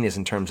Martinez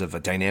in terms of a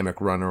dynamic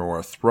runner or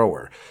a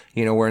thrower.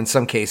 Where in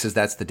some cases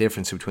that's the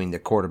difference between the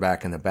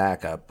quarterback and the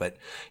backup. But,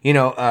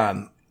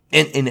 and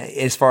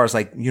as far as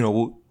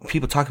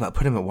people talk about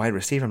putting him at wide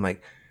receiver, I'm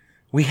like,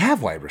 we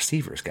have wide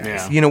receivers,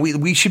 guys. Yeah.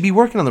 We should be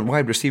working on the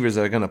wide receivers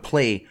that are going to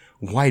play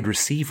wide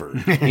receiver,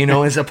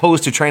 as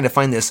opposed to trying to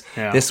find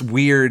this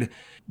weird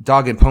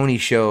dog and pony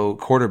show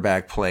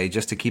quarterback play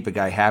just to keep a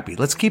guy happy.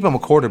 Let's keep him a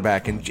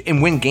quarterback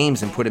and win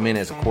games and put him in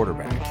as a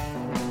quarterback.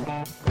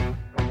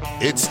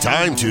 It's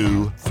time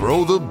to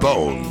throw the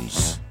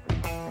bones.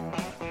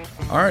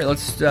 All right,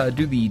 let's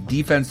do the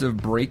defensive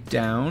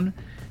breakdown.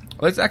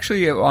 Let's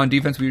actually, on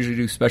defense, we usually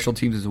do special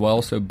teams as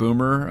well. So,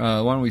 Boomer,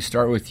 why don't we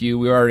start with you?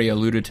 We already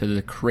alluded to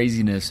the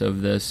craziness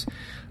of this,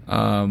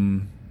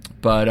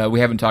 but we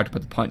haven't talked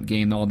about the punt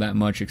game all that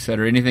much,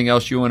 etc. Anything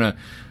else you want to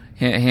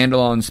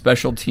handle on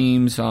special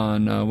teams,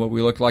 on what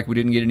we look like? We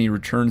didn't get any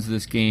returns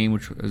this game,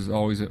 which is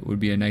always would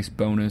be a nice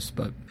bonus.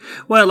 But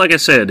well, like I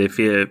said, if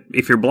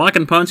you're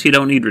blocking punts, you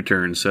don't need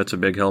returns. So that's a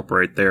big help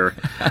right there.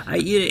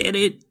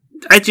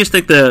 I just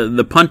think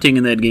the punting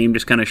in that game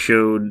just kind of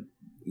showed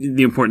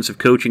the importance of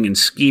coaching and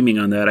scheming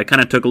on that. I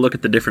kind of took a look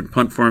at the different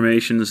punt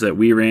formations that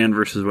we ran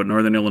versus what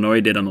Northern Illinois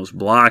did on those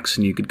blocks,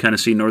 and you could kind of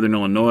see Northern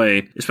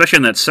Illinois, especially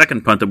on that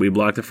second punt that we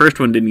blocked. The first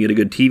one didn't get a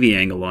good TV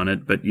angle on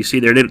it, but you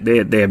see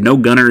they have no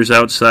gunners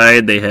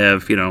outside. They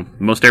have,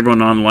 most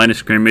everyone on the line of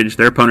scrimmage.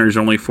 Their punter's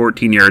only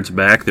 14 yards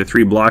back. Their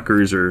three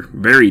blockers are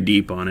very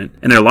deep on it,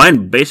 and their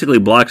line basically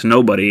blocks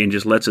nobody and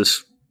just lets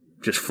us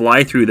just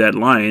fly through that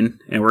line,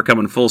 and we're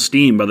coming full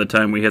steam by the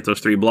time we hit those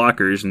 3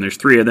 blockers, and there's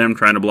 3 of them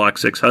trying to block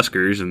 6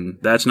 Huskers, and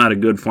that's not a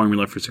good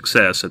formula for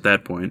success at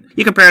that point.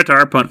 You compare it to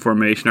our punt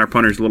formation. Our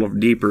punter's a little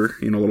deeper,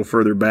 a little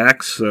further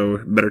back, so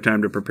better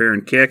time to prepare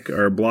and kick.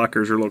 Our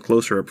blockers are a little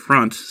closer up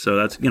front, so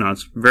that's,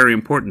 it's very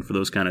important for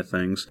those kind of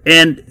things.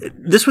 And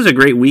this was a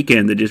great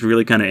weekend that just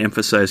really kind of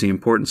emphasized the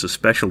importance of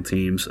special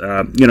teams.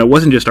 It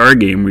wasn't just our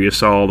game where you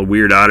saw all the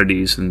weird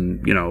oddities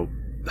and,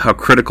 how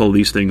critical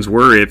these things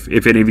were.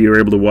 If any of you were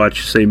able to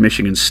watch, say,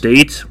 Michigan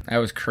State. That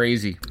was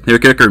crazy. Their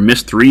kicker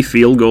missed 3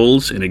 field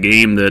goals in a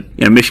game that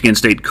Michigan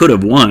State could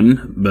have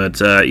won, but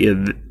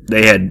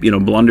they had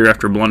blunder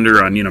after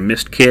blunder on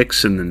missed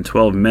kicks, and then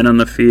 12 men on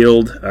the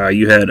field.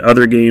 You had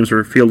other games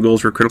where field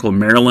goals were critical.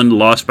 Maryland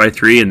lost by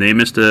 3, and they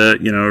missed a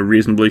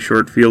reasonably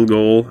short field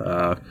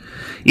goal.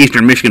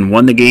 Eastern Michigan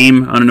won the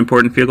game on an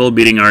important field goal,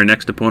 beating our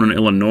next opponent,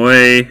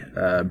 Illinois.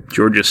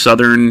 Georgia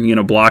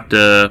Southern, blocked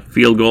a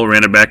field goal,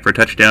 ran it back for a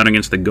touchdown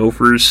against the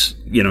Gophers.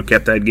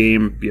 Kept that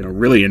game,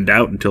 really in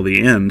doubt until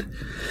the end.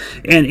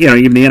 And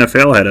even the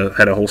NFL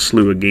had a whole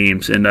slew of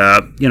games. And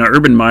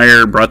Urban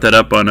Meyer brought that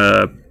up on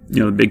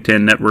the Big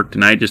Ten Network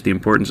tonight, just the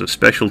importance of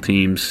special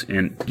teams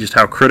and just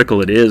how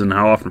critical it is and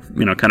how often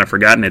kind of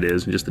forgotten it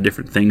is, and just the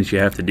different things you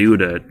have to do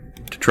to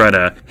try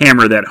to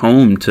hammer that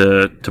home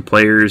to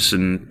players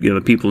and the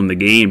people in the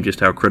game, just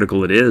how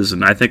critical it is.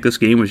 And I think this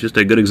game was just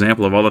a good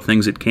example of all the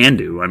things it can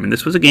do. I mean,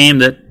 this was a game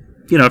that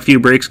a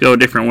few breaks go a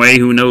different way.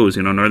 Who knows?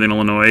 Northern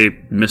Illinois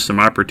missed some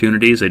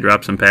opportunities. They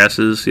dropped some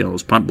passes.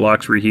 Those punt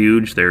blocks were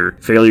huge. Their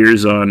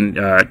failures on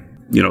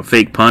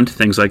fake punt,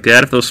 things like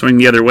that. If those swing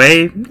the other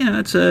way,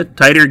 it's a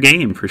tighter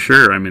game for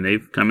sure. I mean,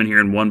 they've come in here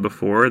and won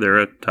before. They're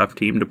a tough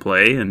team to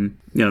play, and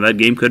that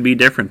game could be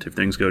different if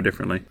things go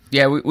differently.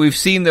 Yeah, we've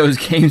seen those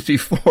games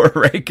before,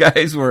 right,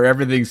 guys, where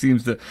everything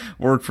seems to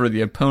work for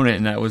the opponent,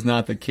 and that was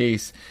not the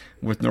case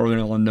with Northern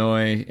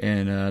Illinois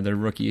and their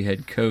rookie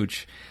head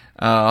coach.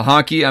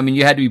 Honky, I mean,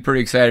 you had to be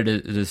pretty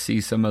excited to see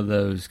some of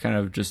those kind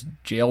of just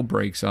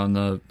jailbreaks on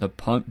the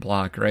punt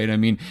block, right? I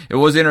mean, it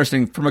was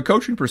interesting from a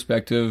coaching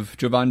perspective.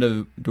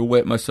 Jovan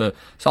DeWitt must have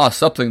saw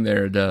something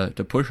there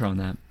to push on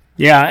that.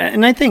 Yeah,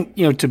 and I think,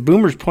 to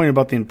Boomer's point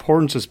about the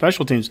importance of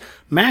special teams,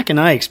 Mac and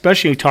I,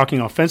 especially talking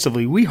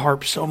offensively, we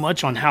harp so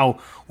much on how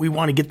we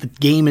want to get the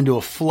game into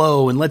a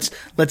flow and let's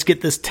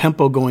get this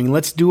tempo going,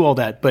 let's do all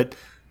that. But,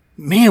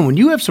 man, when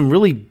you have some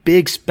really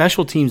big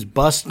special teams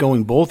busts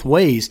going both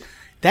ways,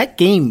 that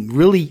game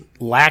really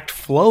lacked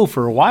flow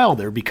for a while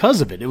there because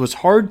of it.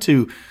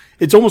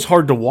 It's almost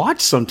hard to watch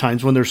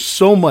sometimes when there's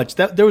so much.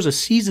 There was a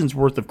season's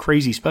worth of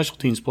crazy special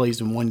teams plays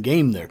in one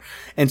game there.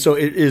 And so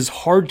it is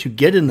hard to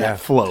get in that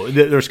flow.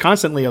 There's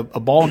constantly a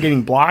ball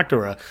getting blocked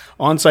or a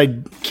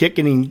onside kick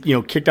getting,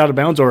 kicked out of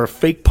bounds or a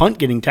fake punt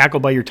getting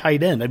tackled by your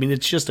tight end. I mean,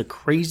 it's just a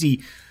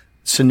crazy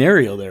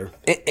scenario there.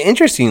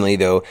 Interestingly,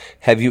 though,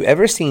 have you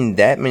ever seen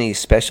that many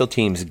special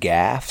teams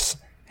gaffes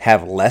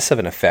have less of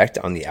an effect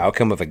on the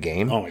outcome of a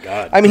game? Oh my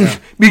God. I mean,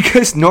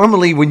 because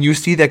normally when you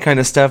see that kind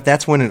of stuff,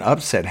 that's when an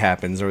upset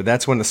happens or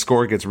that's when the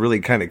score gets really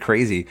kind of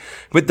crazy.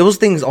 But those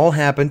things all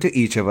happened to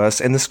each of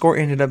us, and the score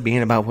ended up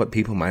being about what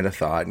people might have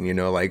thought.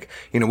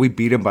 And, we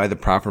beat them by the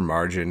proper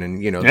margin and,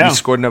 we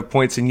scored enough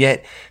points. And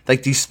yet,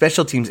 like these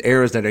special teams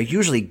errors that are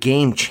usually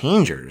game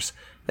changers,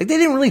 like they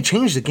didn't really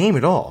change the game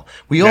at all.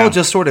 We all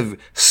just sort of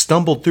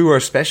stumbled through our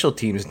special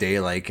teams day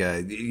like,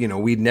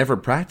 we'd never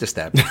practiced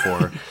that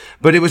before.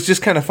 But it was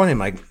just kind of funny.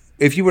 Like,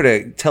 if you were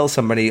to tell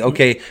somebody,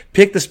 okay,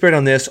 pick the spread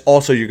on this,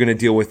 also you're going to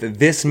deal with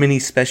this many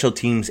special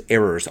teams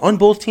errors on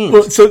both teams.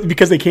 Well, so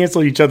because they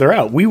cancel each other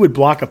out, we would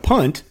block a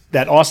punt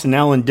that Austin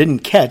Allen didn't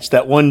catch,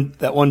 that one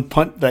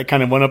punt that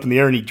kind of went up in the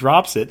air and he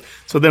drops it.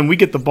 So then we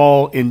get the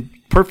ball in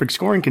perfect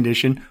scoring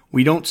condition.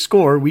 We don't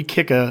score. We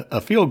kick a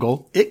field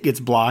goal. It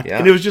gets blocked. Yeah.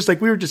 And it was just like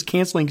we were just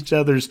canceling each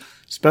other's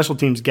special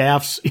teams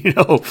gaffes,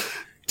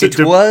 It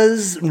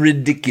was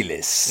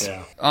ridiculous.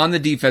 Yeah. On the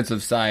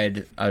defensive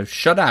side, a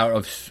shutout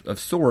of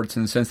sorts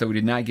in the sense that we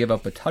did not give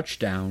up a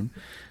touchdown.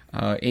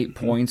 8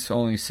 points,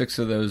 only 6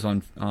 of those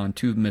on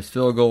 2 missed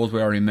field goals.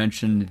 We already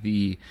mentioned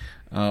the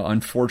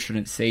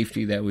unfortunate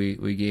safety that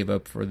we gave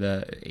up for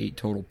the 8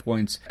 total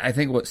points. I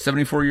think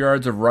 74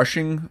 yards of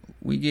rushing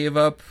we gave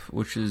up,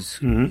 which is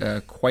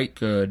quite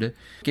good.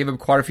 Gave up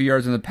quite a few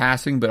yards in the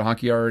passing, but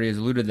Honky already has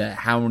alluded that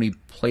how many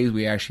plays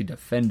we actually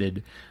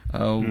defended.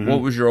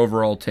 What was your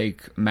overall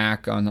take,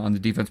 Mac, on the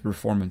defensive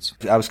performance?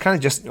 I was kind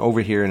of just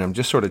over here, and I'm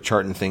just sort of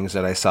charting things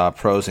that I saw,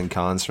 pros and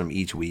cons from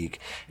each week.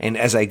 And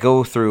as I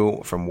go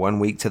through from one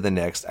week to the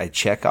next, I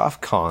check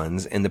off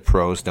cons, and the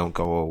pros don't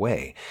go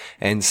away.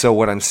 And so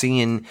what I'm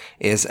seeing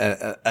is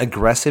a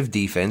aggressive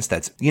defense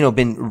that's,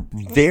 been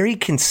very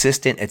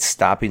consistent at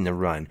stopping the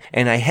run.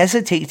 And I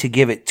hesitate to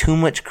give it too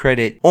much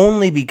credit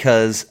only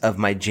because of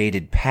my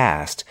jaded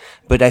past,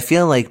 but I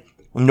feel like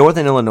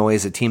Northern Illinois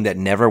is a team that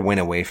never went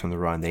away from the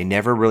run. They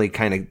never really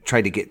kind of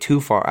tried to get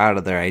too far out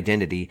of their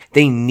identity.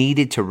 They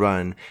needed to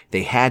run.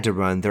 They had to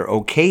run. They're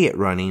okay at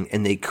running,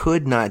 and they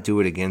could not do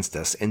it against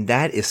us. And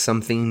that is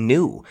something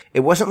new.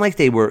 It wasn't like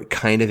they were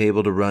kind of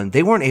able to run.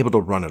 They weren't able to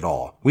run at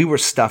all. We were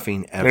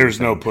stuffing everything. There's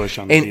no push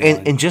on the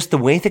D-line. And just the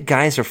way the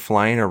guys are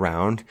flying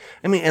around,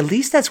 I mean, at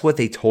least that's what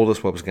they told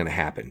us what was going to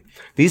happen.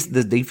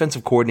 The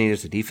defensive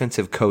coordinators, the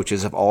defensive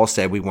coaches have all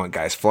said we want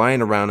guys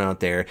flying around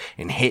out there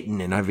and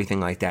hitting and everything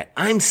like that.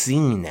 I'm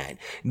seeing that.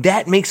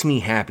 That makes me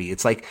happy.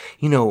 It's like,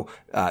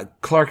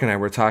 Clark and I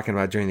were talking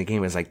about during the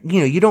game. It's like,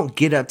 you don't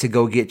get up to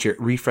go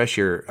refresh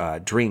your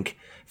drink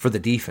for the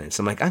defense.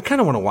 I'm like, I kind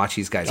of want to watch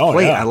these guys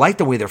play. Yeah. I like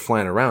the way they're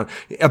flying around.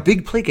 A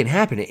big play can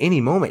happen at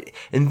any moment.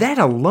 And that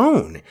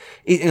alone,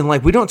 and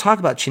like, we don't talk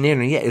about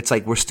shenanigans yet. It's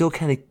like, we're still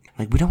kind of,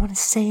 like, we don't want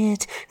to say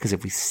it, because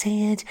if we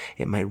say it,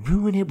 it might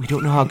ruin it. We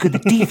don't know how good the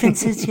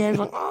defense is yet. It's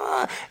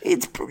like,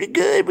 it's pretty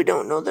good. We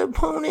don't know the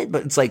opponent.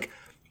 But it's like,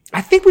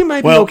 I think we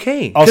might be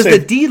okay. Because the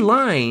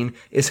D-line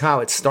is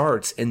how it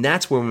starts, and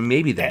that's where we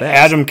may be the best.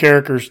 Adam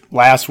Carricker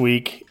last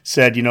week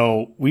said,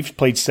 we've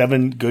played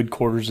 7 good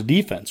quarters of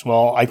defense.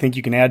 Well, I think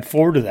you can add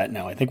 4 to that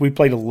now. I think we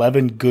played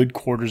 11 good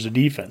quarters of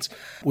defense.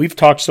 We've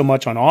talked so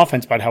much on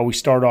offense about how we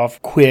start off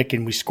quick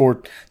and we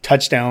score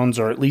touchdowns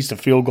or at least a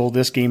field goal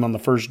this game on the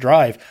first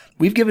drive.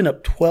 We've given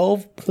up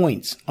 12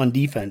 points on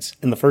defense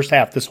in the first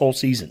half this whole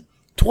season.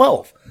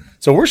 12.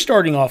 So we're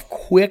starting off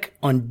quick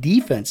on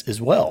defense as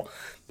well.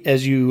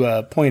 As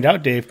you pointed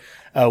out, Dave,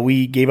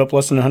 we gave up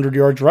less than 100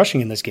 yards rushing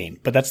in this game,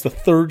 but that's the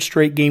 3rd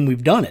straight game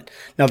we've done it.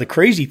 Now, the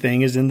crazy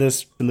thing is in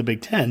the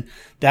Big Ten,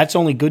 that's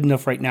only good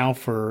enough right now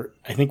for,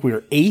 I think we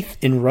are 8th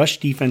in rush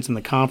defense in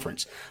the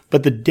conference.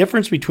 But the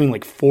difference between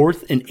like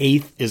 4th and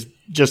 8th is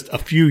just a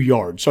few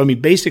yards. So, I mean,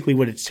 basically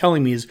what it's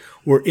telling me is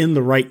we're in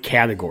the right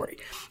category.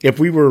 If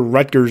we were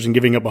Rutgers and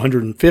giving up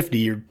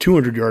 150 or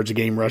 200 yards a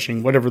game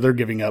rushing, whatever they're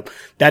giving up,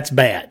 that's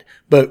bad.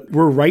 But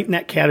we're right in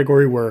that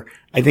category where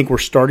I think we're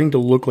starting to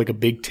look like a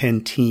Big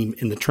Ten team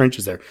in the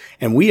trenches there.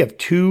 And we have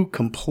 2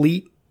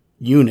 complete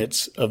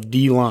units of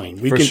D-line.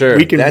 Sure.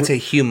 That's a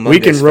humongous We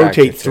can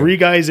rotate factor, 3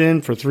 guys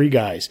in for 3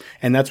 guys,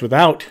 and that's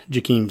without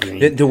Jakeem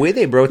Green. The way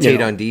they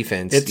rotate on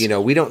defense, they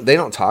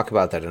don't talk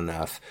about that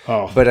enough.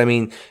 Oh. But I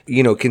mean,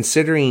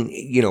 considering,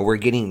 we're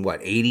getting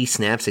 80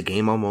 snaps a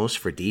game almost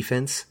for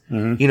defense.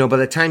 Mm-hmm. By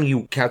the time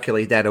you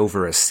calculate that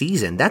over a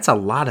season, that's a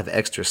lot of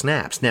extra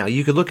snaps. Now,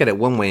 you could look at it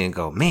one way and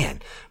go,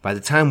 man, by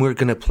the time we're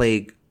going to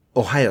play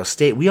Ohio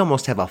State, we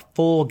almost have a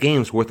full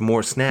game's worth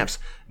more snaps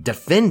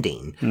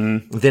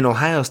defending than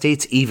Ohio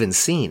State's even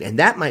seen. And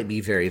that might be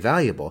very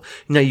valuable.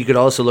 Now, you could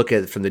also look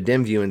at it from the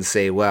dim view and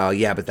say, well,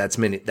 yeah, but that's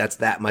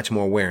that much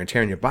more wear and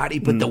tear on your body.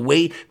 But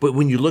but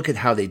when you look at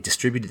how they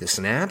distributed the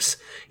snaps,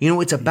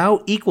 it's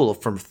about equal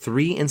from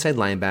 3 inside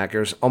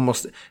linebackers.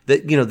 Almost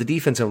the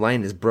defensive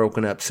line is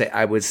broken up,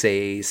 I would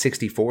say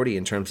 60-40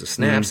 in terms of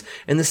snaps.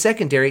 And the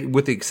secondary,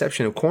 with the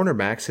exception of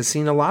cornerbacks, has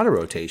seen a lot of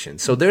rotation.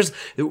 So there's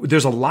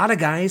a lot of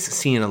guys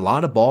seeing a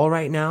lot of ball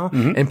right now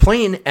and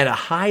playing at a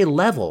high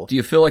level. Do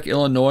you feel like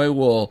Illinois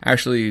will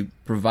actually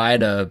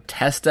provide a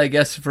test, I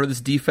guess, for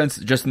this defense,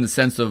 just in the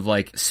sense of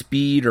like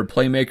speed or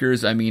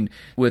playmakers? I mean,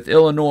 with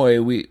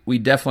Illinois, we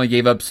definitely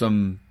gave up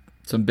some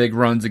big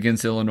runs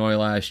against Illinois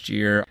last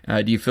year.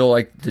 Do you feel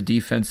like the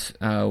defense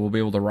will be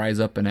able to rise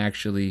up and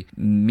actually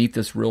meet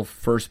this real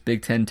first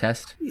Big Ten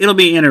test? It'll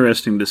be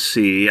interesting to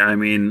see. I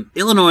mean,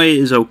 Illinois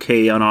is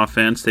okay on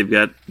offense. They've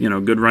got,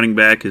 good running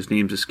back. His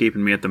name's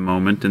escaping me at the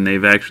moment, and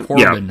they've actually...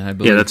 Corbin, I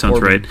believe. Yeah, that sounds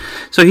Corbin. right.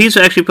 So he's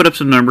actually put up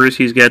some numbers.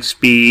 He's got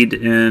speed,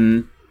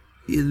 and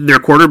their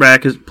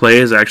quarterback play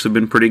has actually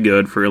been pretty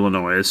good for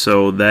Illinois,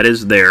 so that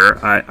is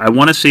there. I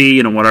want to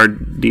see, what our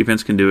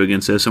defense can do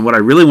against this, and what I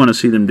really want to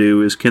see them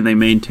do is can they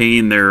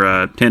maintain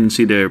their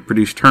tendency to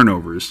produce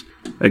turnovers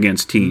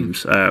against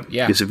teams.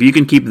 Because if you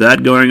can keep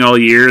that going all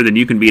year, then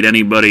you can beat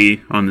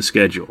anybody on the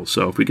schedule.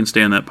 So if we can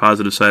stay on that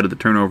positive side of the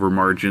turnover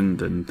margin,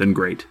 then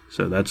great.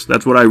 So that's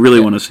what I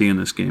really want to see in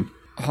this game.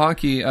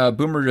 Honky,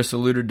 Boomer just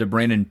alluded to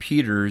Brandon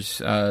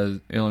Peters,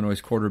 Illinois'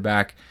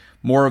 quarterback,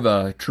 more of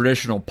a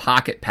traditional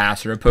pocket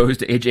passer opposed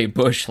to A.J.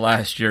 Bush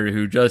last year,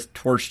 who just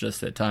torched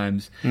us at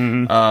times.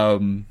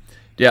 Mm-hmm.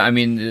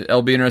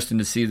 It'll be interesting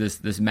to see this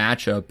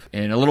matchup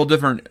in a little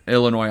different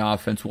Illinois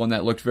offense, one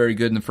that looked very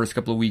good in the first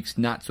couple of weeks,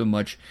 not so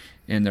much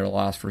in their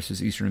loss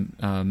versus Eastern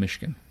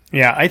Michigan.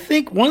 Yeah, I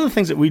think one of the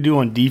things that we do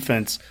on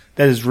defense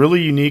that is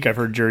really unique, I've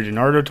heard Jerry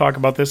DiNardo talk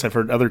about this, I've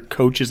heard other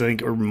coaches, I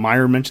think Urban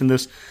Meyer mentioned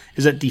this,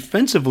 is that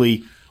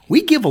defensively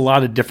we give a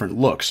lot of different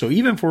looks. So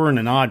even if we're in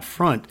an odd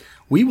front,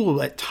 we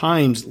will at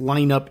times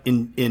line up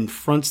in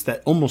fronts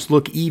that almost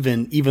look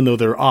even though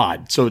they're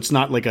odd. So it's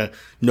not like a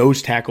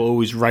nose tackle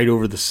always right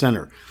over the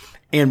center.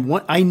 And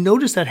what I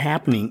noticed that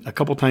happening a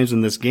couple times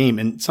in this game,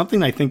 and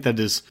something I think that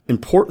is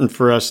important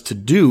for us to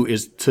do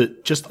is to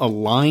just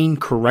align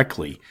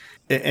correctly.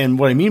 And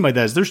what I mean by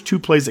that is there's 2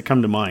 plays that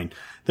come to mind.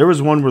 There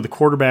was one where the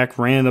quarterback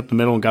ran up the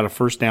middle and got a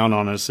first down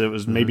on us. It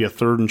was maybe a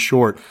 3rd and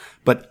short.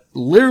 But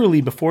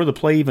literally before the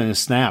play even is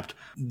snapped,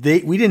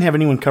 we didn't have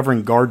anyone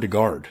covering guard to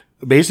guard.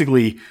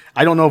 basically,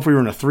 I don't know if we were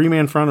in a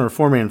 3-man front or a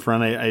 4-man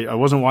front. I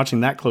wasn't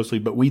watching that closely,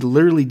 but we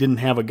literally didn't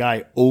have a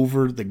guy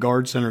over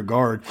the center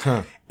guard.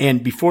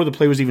 And before the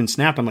play was even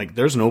snapped, I'm like,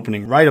 there's an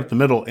opening right up the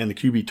middle, and the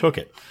QB took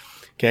it.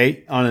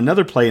 Okay. On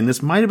another play, and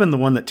this might have been the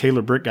one that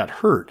Taylor Britt got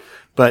hurt,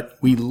 but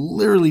we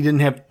literally didn't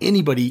have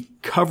anybody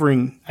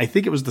covering. I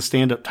think it was the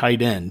stand-up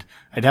tight end.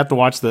 I'd have to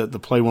watch the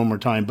play one more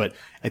time, but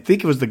I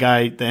think it was the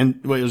guy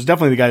it was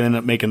definitely the guy that ended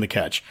up making the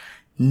catch.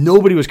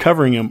 Nobody was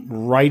covering him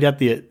right at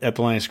the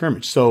line of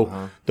scrimmage.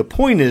 So the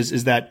point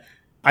is that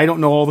I don't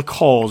know all the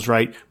calls,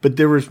 right? But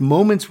there was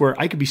moments where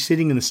I could be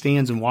sitting in the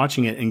stands and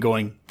watching it and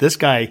going, this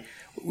guy,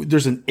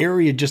 there's an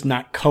area just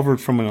not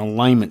covered from an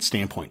alignment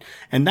standpoint.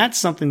 And that's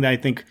something that I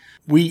think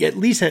we at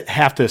least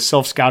have to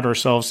self-scout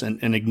ourselves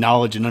and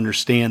acknowledge and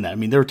understand that. I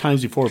mean, there were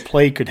times before a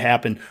play could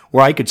happen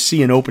where I could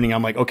see an opening.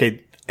 I'm like,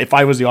 okay, if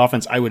I was the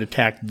offense, I would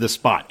attack this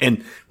spot.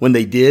 And when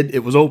they did,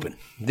 it was open.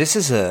 This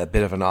is a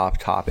bit of an off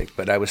topic,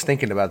 but I was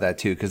thinking about that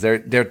too, because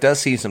there does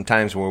seem some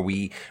times where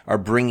we are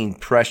bringing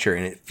pressure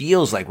and it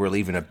feels like we're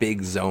leaving a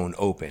big zone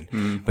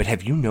open. But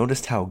have you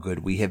noticed how good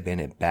we have been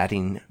at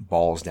batting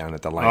balls down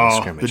at the line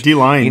of scrimmage? The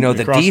D-line. You know,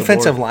 the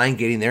defensive line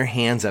getting their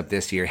hands up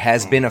this year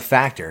has been a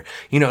factor.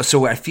 You know,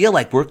 so I feel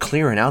like we're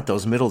clearing out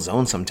those middle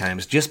zones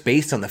sometimes just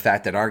based on the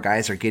fact that our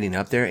guys are getting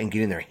up there and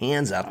getting their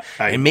hands up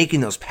and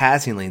making those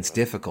passing lanes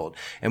difficult.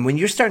 And when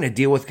you're starting to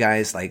deal with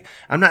guys like,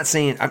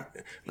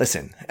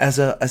 listen, as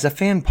a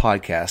fan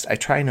podcast, I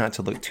try not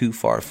to look too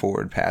far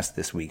forward past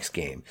this week's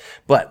game.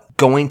 But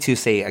going to,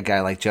 say, a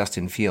guy like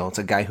Justin Fields,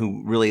 a guy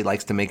who really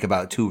likes to make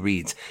about 2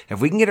 reads, if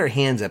we can get our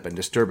hands up and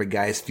disturb a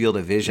guy's field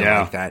of vision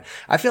like that,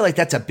 I feel like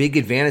that's a big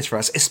advantage for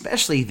us,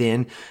 especially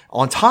then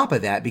on top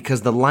of that,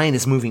 because the line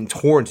is moving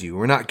towards you.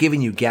 We're not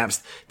giving you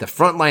gaps. The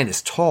front line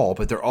is tall,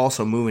 but they're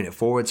also moving it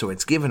forward, so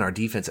it's giving our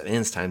defensive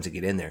ends time to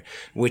get in there,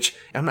 which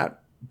I'm not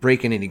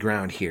breaking any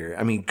ground here.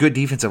 I mean, good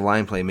defensive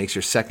line play makes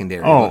your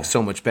secondary look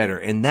so much better.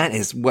 And that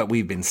is what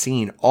we've been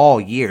seeing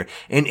all year.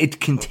 And it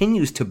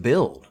continues to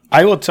build.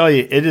 I will tell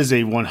you, it is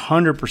a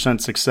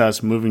 100%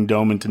 success moving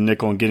Doman to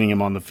nickel and getting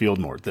him on the field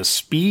more. The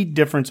speed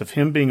difference of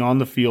him being on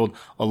the field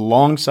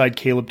alongside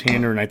Caleb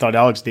Tanner, and I thought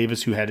Alex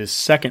Davis, who had his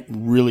second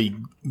really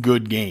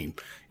good game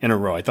in a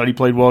row. I thought he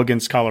played well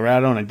against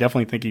Colorado, and I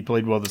definitely think he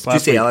played well this last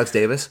week. Did you say Alex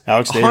Davis?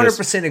 Alex Davis.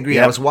 100% agree.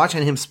 Yep. I was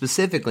watching him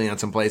specifically on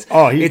some plays.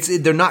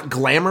 They're not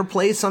glamour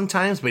plays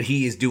sometimes, but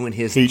he is doing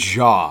his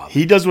job.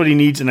 He does what he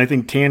needs, and I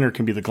think Tanner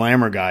can be the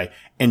glamour guy,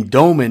 and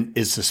Doman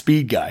is the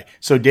speed guy.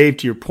 So, Dave,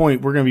 to your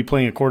point, we're going to be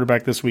playing a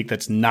quarterback this week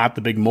that's not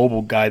the big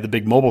mobile guy, the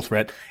big mobile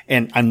threat,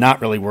 and I'm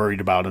not really worried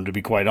about him, to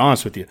be quite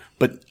honest with you.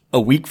 But a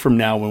week from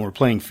now, when we're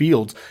playing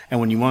Fields, and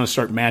when you want to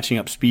start matching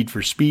up speed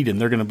for speed, and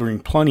they're going to bring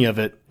plenty of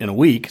it in a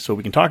week, so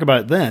we can talk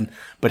about it then,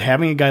 but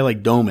having a guy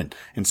like Doman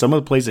and some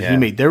of the plays that he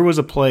made, there was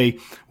a play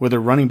where the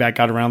running back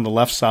got around the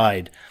left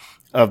side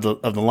of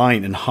the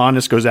line, and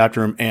Hannes goes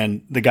after him,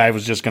 and the guy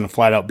was just going to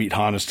flat out beat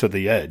Hannes to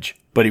the edge,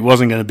 but he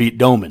wasn't going to beat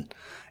Doman.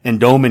 And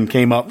Doman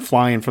came up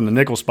flying from the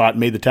nickel spot and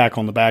made the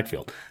tackle in the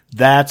backfield.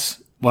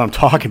 That's what I'm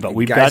talking about.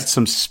 We've got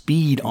some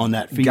speed on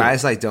that field.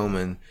 Guys like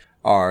Doman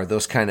are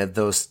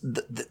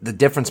the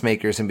difference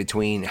makers in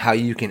between how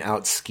you can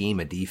out scheme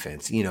a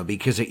defense, you know,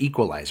 because they're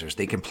equalizers.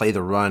 They can play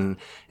the run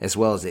as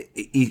well as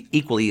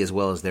equally as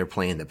well as they're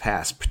playing the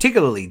pass,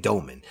 particularly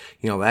Doman.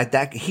 You know,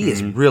 that he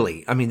is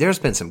really, I mean, there's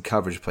been some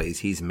coverage plays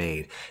he's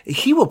made.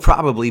 He will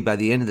probably by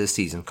the end of the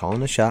season,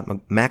 calling a shot,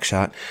 Mac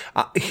shot,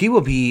 he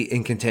will be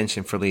in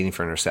contention for leading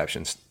for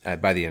interceptions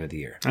by the end of the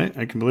year.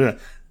 I can believe that.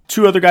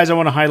 2 other guys I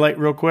want to highlight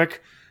real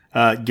quick.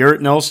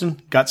 Garrett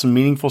Nelson got some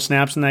meaningful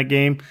snaps in that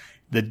game.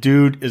 The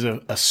dude is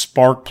a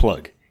spark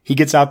plug. He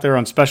gets out there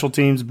on special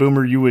teams.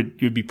 Boomer,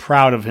 you'd be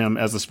proud of him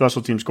as the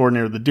special teams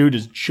coordinator. The dude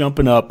is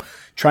jumping up,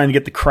 trying to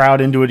get the crowd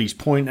into it. He's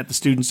pointing at the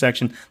student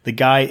section. The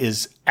guy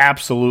is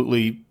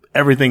absolutely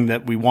everything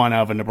that we want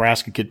out of a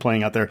Nebraska kid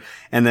playing out there.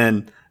 And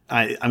then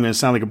I'm going to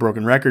sound like a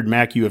broken record.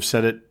 Mac, you have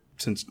said it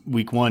since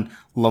week 1.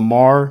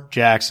 Lamar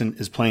Jackson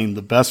is playing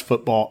the best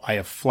football I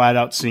have flat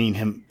out seen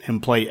him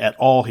play at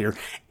all here.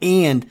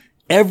 And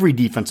every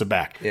defensive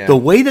back. Yeah. The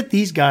way that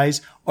these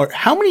guys are,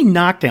 how many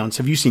knockdowns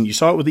have you seen? You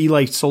saw it with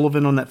Eli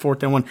Sullivan on that 4th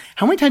down one.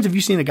 How many times have you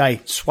seen a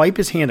guy swipe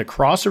his hand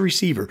across a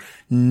receiver,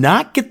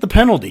 not get the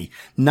penalty,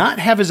 not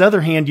have his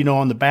other hand, you know,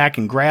 on the back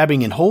and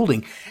grabbing and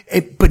holding,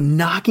 but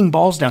knocking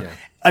balls down? Yeah.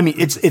 I mean,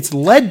 it's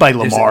led by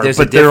Lamar,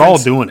 but they're all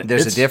doing it.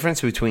 There's a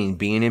difference between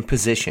being in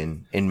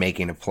position and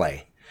making a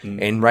play.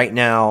 And right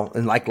now,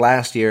 and like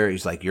last year,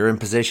 he's like, you're in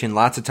position.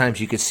 Lots of times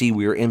you could see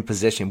we were in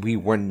position. We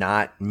were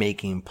not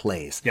making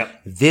plays.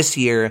 Yep. This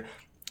year,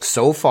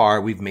 so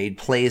far, we've made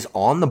plays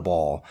on the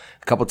ball.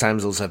 A couple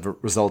times those have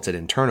resulted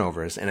in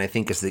turnovers. And I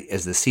think as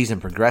the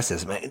season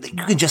progresses, man,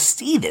 you can just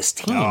see this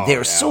team.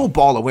 They're so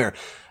ball aware.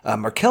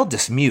 Markel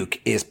Dismuke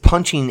is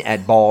punching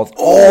at balls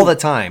all the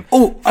time.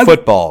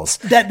 Footballs.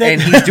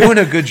 And he's doing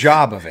a good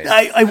job of it.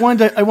 I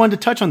wanted to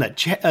touch on that.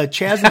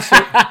 Chaz and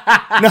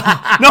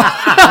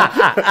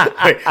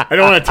Wait, I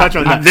don't want to touch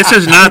on that. This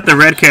is not the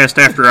Redcast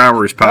After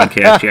Hours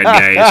podcast yet,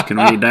 guys. Can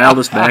we dial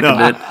this back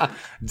a bit?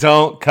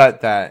 Don't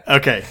cut that.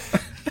 Okay.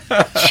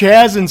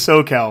 Chaz in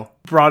SoCal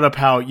brought up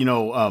how,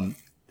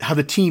 how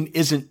the team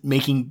isn't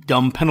making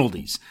dumb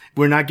penalties.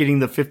 We're not getting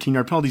the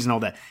 15-yard penalties and all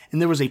that.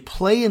 And there was a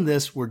play in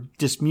this where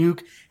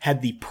Dismuke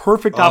had the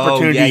perfect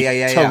opportunity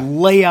to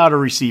lay out a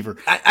receiver.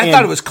 I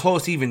thought it was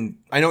close even.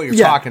 I know what you're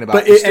talking about.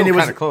 But it was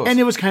kind of close. And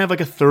it was kind of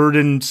like a third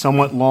and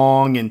somewhat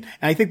long. And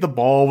I think the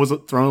ball was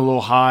thrown a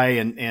little high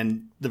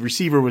and the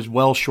receiver was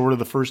well short of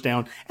the first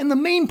down. And the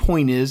main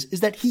point is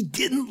that he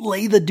didn't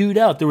lay the dude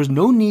out. There was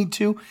no need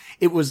to.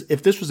 It was,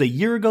 if this was a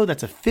year ago,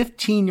 that's a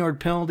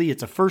 15-yard penalty.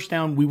 It's a first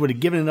down. We would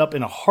have given it up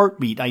in a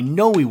heartbeat. I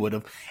know we would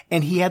have.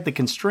 And he had the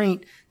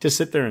constraint to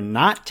sit there and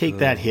not take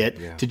that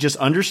hit, to just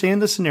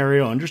understand the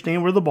scenario,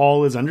 understand where the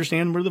ball is,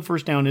 understand where the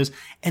first down is.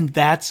 And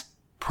that's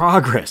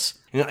progress.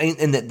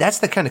 And that's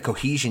the kind of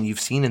cohesion you've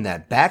seen in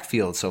that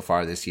backfield so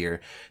far this year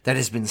that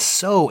has been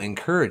so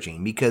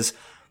encouraging, because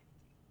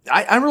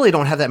I really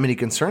don't have that many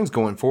concerns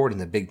going forward in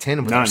the Big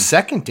Ten with our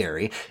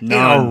secondary. And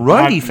our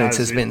run defense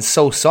has been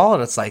so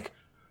solid. It's like,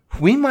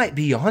 we might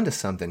be onto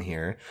something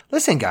here.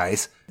 Listen,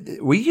 guys,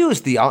 we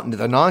used the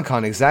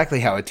non-con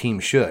exactly how a team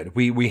should.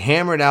 We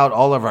hammered out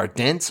all of our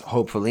dents,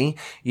 hopefully.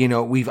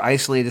 We've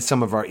isolated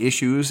some of our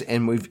issues,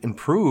 and we've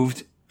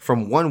improved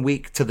from one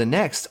week to the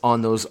next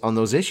on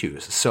those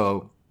issues.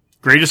 So,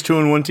 greatest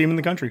 2-1 team in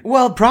the country.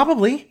 Well,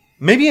 probably.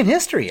 Maybe in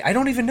history. I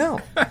don't even know.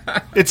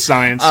 It's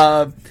science.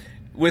 I'm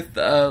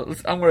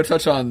going to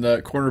touch on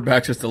the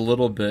quarterback just a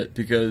little bit,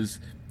 because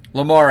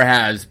Lamar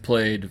has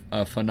played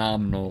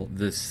phenomenal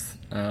this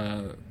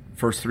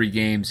first 3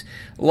 games.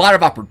 A lot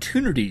of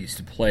opportunities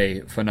to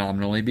play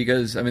phenomenally,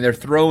 because they're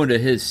throwing to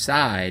his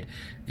side,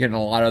 getting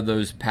a lot of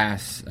those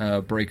pass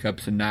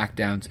breakups and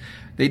knockdowns.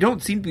 They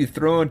don't seem to be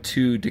throwing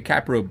to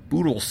DiCaprio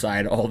Boodle's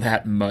side all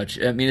that much.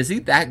 Is he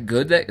that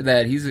good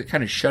that he's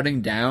kind of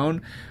shutting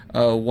down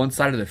one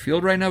side of the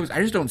field right now?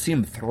 I just don't see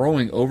him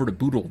throwing over to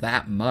Boodle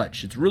that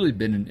much. It's really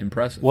been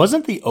impressive.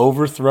 Wasn't the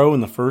overthrow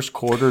in the first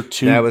quarter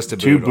to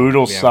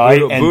Boodle's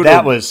side?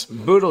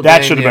 Boodle,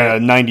 that should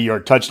have been a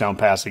 90-yard touchdown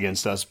pass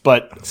against us.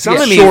 But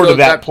short of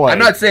that play. I'm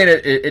not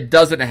saying it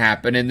doesn't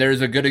happen, and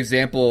there's a good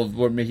example of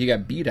where he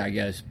got beat, I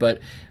guess.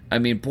 But,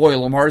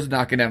 Lamar's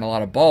knocking down a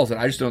lot of balls, and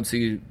I just don't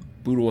see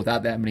Boodle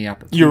without that many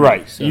opportunities. You're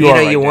right. So.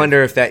 You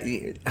wonder if that,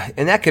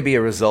 and that could be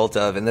a result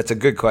of, and that's a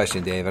good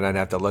question, Dave, and I'd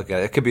have to look at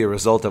it. It could be a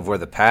result of where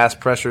the pass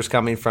pressure is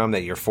coming from,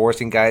 that you're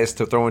forcing guys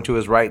to throw into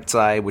his right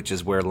side, which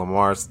is where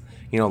Lamar's,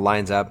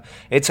 lines up.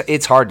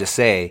 It's hard to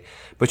say,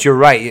 but you're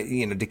right.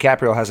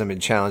 DiCaprio hasn't been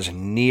challenged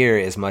near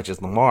as much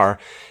as Lamar,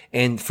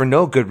 and for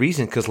no good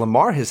reason, because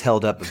Lamar has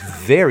held up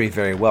very,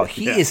 very well.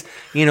 He is,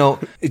 I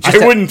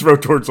wouldn't throw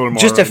towards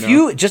Lamar.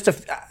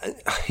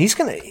 He's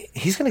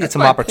gonna get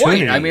some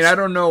opportunities. Point. I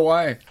don't know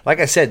why.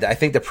 Like I said, I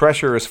think the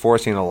pressure is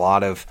forcing a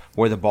lot of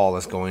where the ball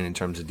is going in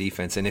terms of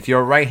defense. And if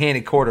you're a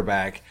right-handed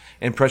quarterback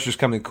and pressure's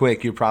coming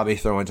quick, you're probably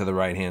throwing to the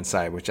right-hand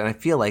side, which I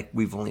feel like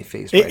we've only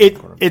faced.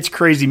 It's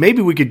crazy.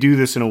 Maybe we could do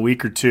this in a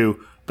week or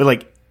two,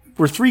 but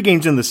we're 3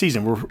 games in the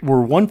season. We're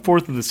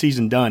 1/4 of the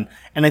season done,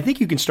 and I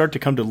think you can start to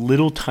come to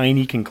little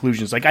tiny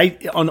conclusions.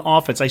 On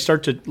offense, I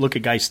start to look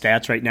at guys'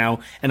 stats right now,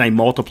 and I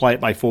multiply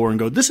it by 4 and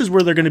go, "This is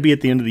where they're going to be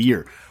at the end of the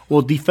year."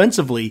 Well,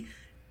 defensively,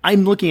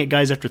 I'm looking at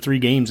guys after 3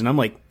 games, and I'm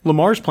like,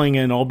 Lamar's playing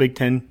at an All Big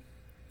Ten,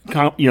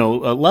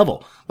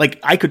 level.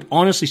 I could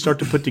honestly start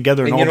to put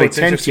together an All Big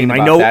Ten team. I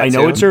know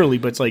it's early,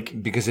 but it's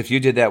because if you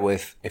did that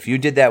with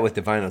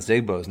Divine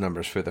Ozigbo's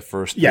numbers for the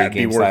first 3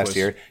 games last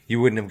year,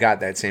 you wouldn't have got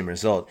that same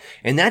result.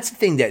 And that's the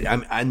thing that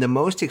I'm the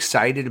most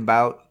excited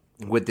about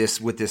with this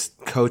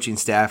coaching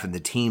staff and the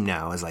team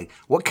now is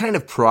what kind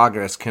of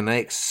progress can I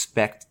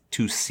expect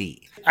to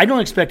see? I don't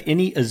expect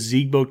any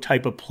Ozigbo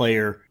type of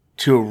player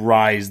to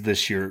rise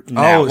this year.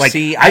 Now. I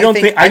feel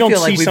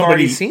like we've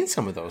already seen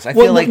some of those. I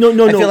feel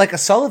like a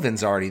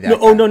Sullivan's already that.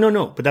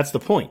 No. But that's the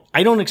point.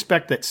 I don't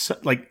expect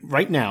that.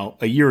 Right now,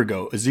 a year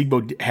ago,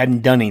 Ozigbo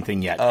hadn't done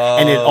anything yet,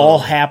 and it all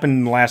happened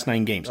in the last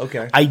 9 games.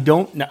 Okay. I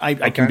don't.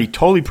 I can be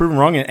totally proven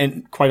wrong,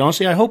 and quite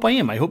honestly, I hope I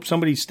am. I hope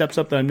somebody steps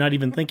up that I'm not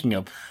even thinking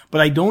of. But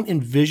I don't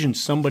envision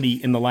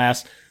somebody in the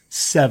last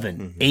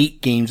 7,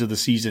 8 games of the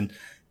season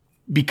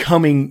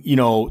becoming,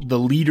 the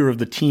leader of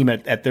the team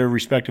at their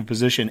respective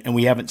position, and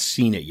we haven't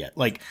seen it yet.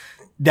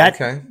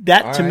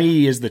 To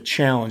me is the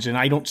challenge, and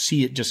I don't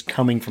see it just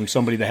coming from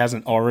somebody that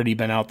hasn't already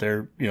been out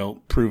there,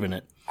 proving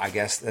it. I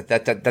guess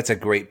that's a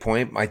great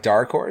point. My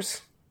dark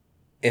horse,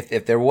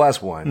 if there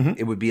was one,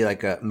 it would be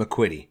like a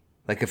McQuitty.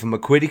 If a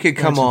McQuitty could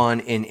come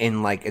on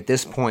and at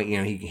this point,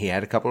 he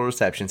had a couple of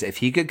receptions. If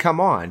he could come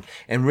on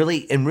and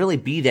really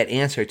be that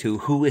answer to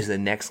who is the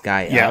next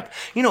guy up.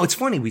 It's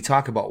funny. We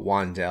talk about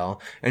Wan'Dale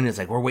and it's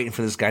we're waiting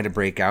for this guy to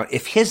break out.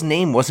 If his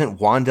name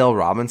wasn't Wan'Dale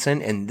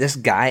Robinson and this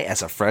guy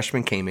as a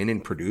freshman came in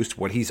and produced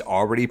what he's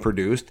already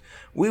produced,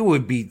 we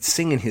would be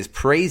singing his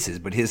praises.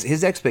 But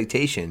his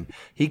expectation,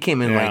 he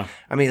came in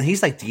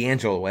he's like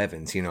D'Angelo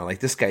Evans,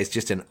 this guy's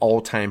just an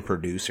all-time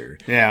producer.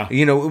 Yeah.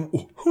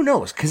 Who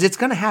knows? Because it's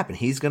going to happen.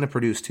 He's going to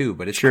produce too,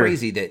 but it's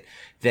crazy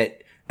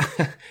that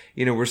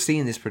we're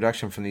seeing this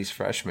production from these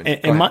freshmen.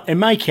 And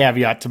my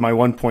caveat to my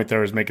one point that I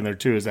was making there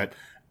too is that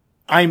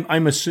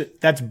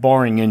that's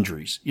barring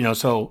injuries,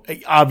 so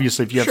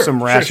obviously if you have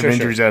some rash of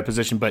injuries at a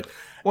position, but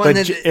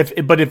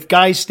if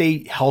guys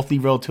stay healthy,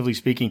 relatively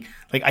speaking,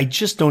 like I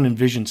just don't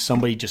envision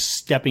somebody just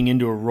stepping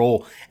into a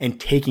role and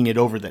taking it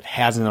over that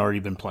hasn't already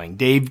been playing.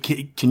 Dave,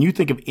 can you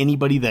think of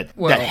anybody that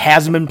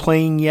hasn't been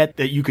playing yet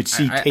that you could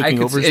see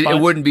taking over his spot? It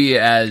wouldn't be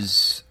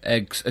as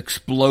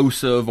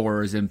explosive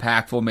or as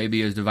impactful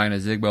maybe as Divine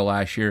Zigbo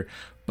last year,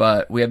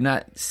 but we have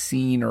not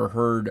seen or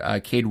heard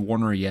Cade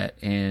Warner yet,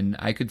 and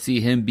I could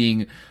see him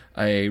being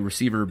a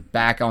receiver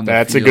back on the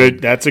field.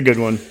 That's a good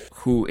one.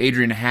 Who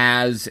Adrian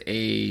has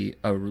a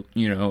kind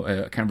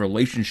of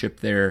relationship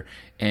there,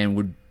 and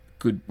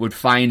would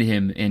find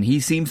him, and he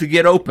seems to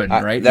get open,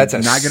 right? That's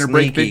not going to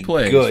break big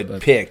plays.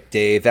 Good pick,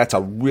 Dave. That's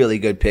a really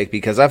good pick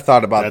because I've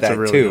thought about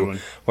that too.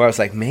 Where I was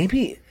like,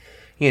 maybe,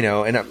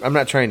 and I'm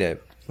not trying to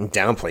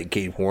downplay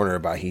Cade Warner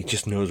about he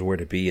just knows where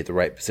to be at the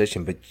right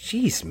position, but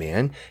geez,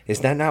 man,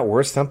 is that not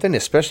worth something?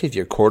 Especially if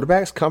your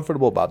quarterback's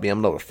comfortable about being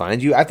able to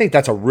find you. I think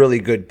that's a really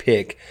good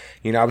pick.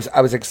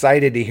 I was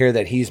excited to hear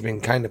that he's been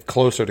kind of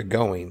closer to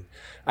going.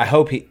 I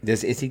hope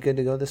is he good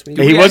to go this week?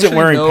 He wasn't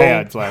wearing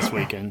pads last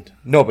weekend.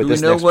 No, but do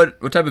we know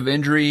what type of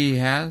injury he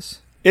has?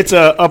 It's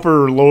a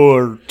upper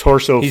lower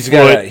torso neck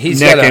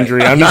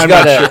injury. I'm not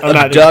sure.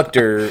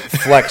 Abductor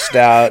flexed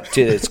out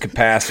to its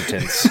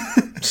capacitance.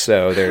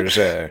 So there's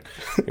a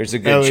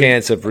good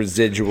chance of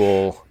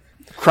residual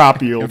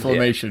crop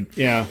inflammation.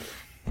 Yeah.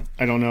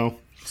 I don't know.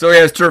 So he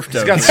has turf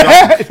toe.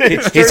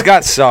 He's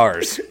got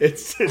SARS.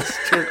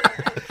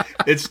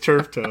 It's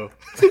turf toe.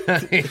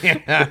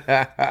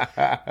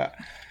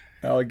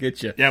 I'll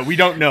get you. Yeah, we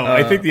don't know.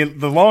 I think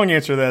the long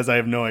answer to that is I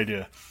have no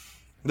idea.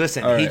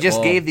 Listen, he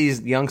just gave these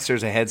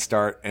youngsters a head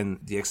start, and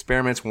the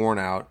experiment's worn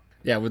out.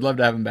 Yeah, we'd love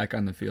to have him back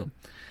on the field.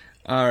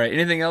 All right.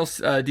 Anything else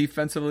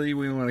defensively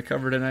we want to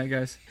cover tonight,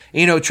 guys?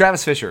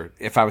 Travis Fisher,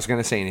 if I was going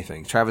to say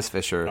anything, Travis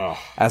Fisher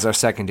as our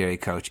secondary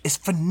coach is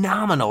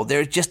phenomenal.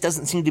 There just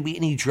doesn't seem to be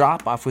any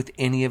drop-off with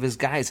any of his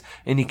guys,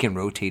 and he can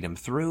rotate them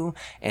through,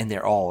 and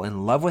they're all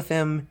in love with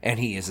him, and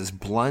he is as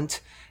blunt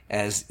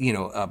as,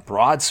 a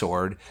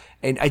broadsword.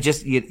 And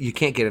you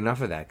can't get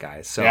enough of that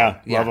guy. So,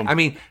 love him. I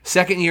mean,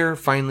 second year,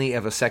 finally,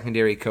 of a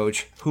secondary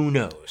coach. Who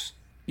knows?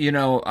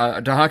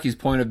 To Hockey's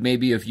point of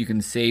maybe if you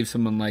can save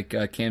someone like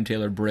Cam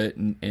Taylor-Britt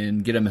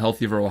and get him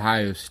healthy for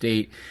Ohio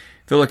State,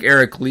 I feel like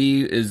Eric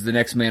Lee is the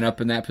next man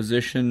up in that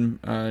position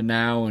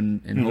now,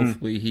 and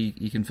hopefully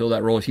he can fill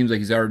that role. It seems like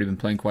he's already been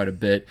playing quite a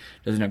bit.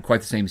 Doesn't have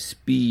quite the same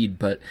speed,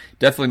 but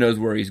definitely knows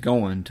where he's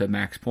going, to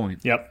Mac's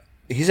point. Yep.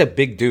 He's a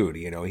big dude,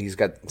 he's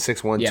got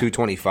 6'1",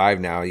 225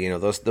 now.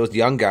 Those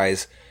young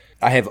guys,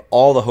 I have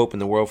all the hope in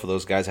the world for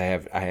those guys. I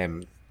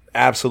am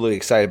absolutely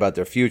excited about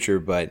their future,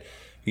 but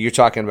you're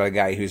talking about a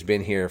guy who's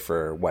been here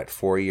for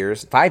 4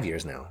 years? 5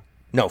 years now.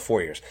 No,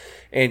 4 years.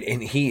 And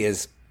he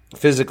is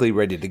physically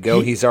ready to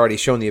go. He's already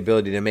shown the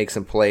ability to make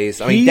some plays.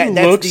 I mean,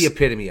 that's the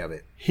epitome of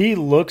it. He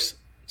looks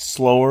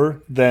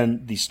slower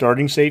than the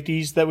starting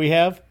safeties that we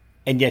have,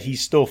 and yet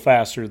he's still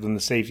faster than the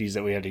safeties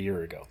that we had a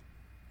year ago.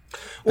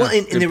 Well,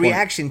 and the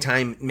reaction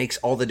time makes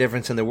all the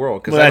difference in the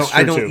world because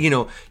I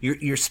don't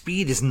your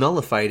speed is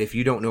nullified if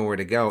you don't know where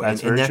to go, and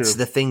that's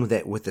the thing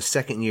that with the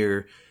second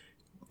year,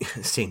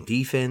 same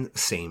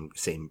defense,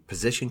 same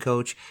position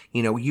coach,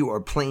 you are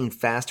playing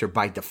faster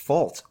by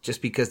default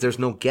just because there's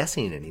no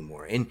guessing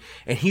anymore, and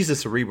he's a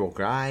cerebral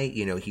guy,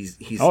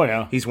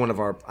 he's one of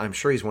our, I'm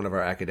sure he's one of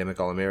our academic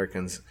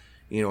All-Americans,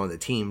 on the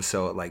team,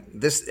 so like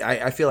this,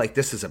 I feel like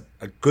this is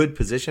a good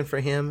position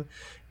for him.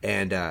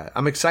 And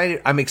I'm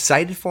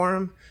excited for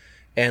him,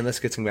 and let's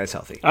get some guys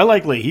healthy. I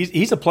like Lee.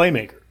 He's a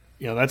playmaker.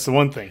 That's the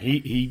one thing.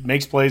 He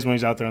makes plays when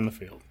he's out there on the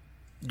field.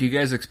 Do you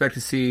guys expect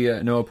to see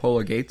Noah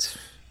Pola Gates?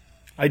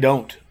 I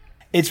don't.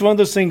 It's one of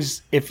those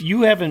things, if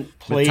you haven't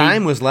played... The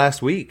time was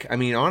last week. I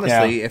mean,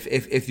 honestly,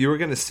 if you were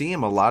going to see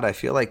him a lot, I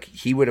feel like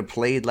he would have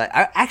played...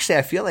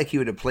 I feel like he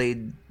would have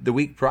played the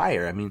week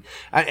prior. I mean,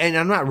 and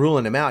I'm not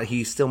ruling him out.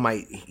 He still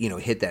might,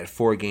 hit that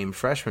 4-game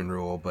freshman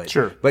rule. But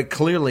sure. But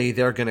clearly,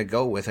 they're going to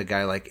go with a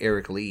guy like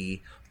Eric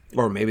Lee,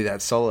 or maybe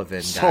that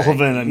Sullivan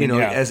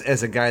guy.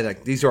 As a guy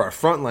like, these are our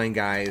frontline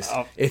guys.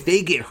 If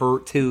they get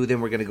hurt too, then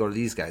we're going to go to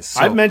these guys.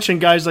 So, I've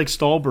mentioned guys like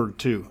Stallberg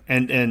too,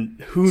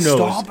 and who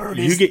knows?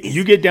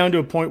 You get down to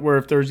a point where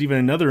if there's even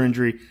another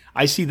injury,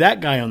 I see that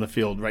guy on the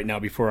field right now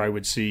before I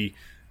would see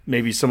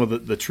maybe some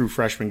of the true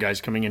freshman guys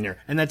coming in here.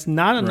 And that's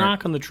not a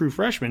knock on the true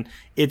freshmen.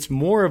 It's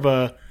more of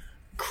a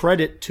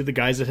credit to the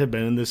guys that have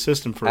been in this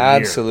system for a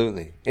year.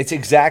 Absolutely. It's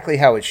exactly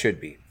how it should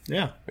be.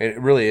 Yeah. It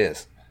really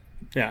is.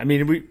 Yeah, I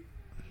mean,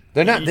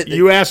 they're not.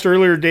 You asked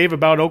earlier, Dave,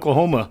 about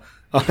Oklahoma,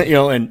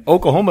 and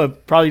Oklahoma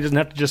probably doesn't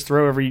have to just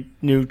throw every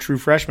new true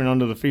freshman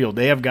onto the field.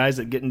 They have guys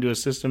that get into a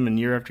system, and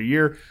year after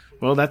year,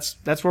 well, that's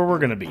where we're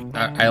going to be.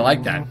 I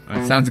like that.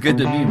 That sounds good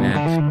to me,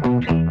 man.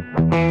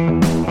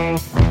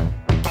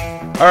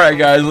 All right,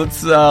 guys,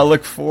 let's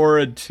look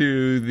forward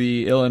to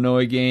the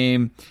Illinois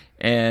game,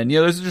 and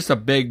this is just a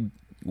big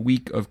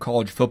week of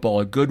college football,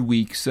 a good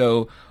week.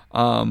 So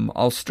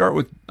I'll start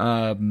with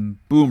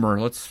Boomer.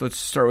 Let's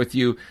start with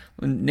you.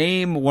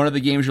 Name one of the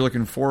games you're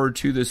looking forward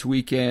to this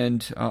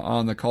weekend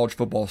on the college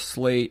football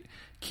slate.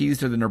 Keys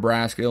to the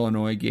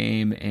Nebraska-Illinois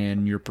game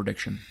and your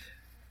prediction.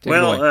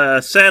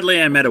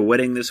 Sadly, I'm at a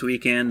wedding this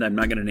weekend. I'm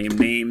not going to name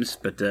names,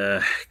 but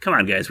come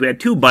on, guys. We had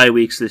 2 bye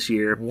weeks this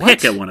year.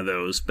 Pick at one of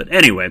those. But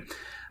anyway,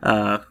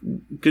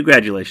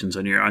 congratulations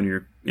on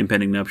your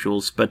impending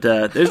nuptials. But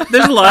there's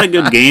a lot of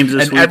good games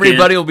this weekend.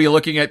 Everybody will be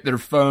looking at their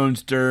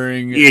phones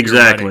during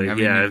exactly. Your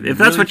wedding. I mean, if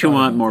that's what you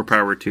want, more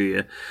power to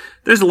you.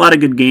 There's a lot of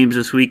good games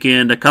this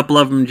weekend. A couple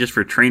of them just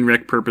for train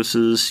wreck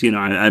purposes.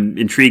 I'm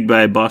intrigued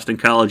by Boston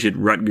College at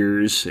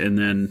Rutgers, and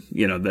then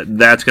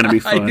that's going to be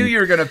fun. I knew you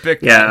were going to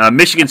pick that. Yeah,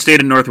 Michigan State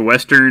and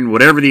Northwestern.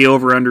 Whatever the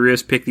over/under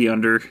is, pick the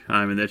under.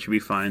 I mean, that should be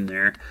fine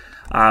there.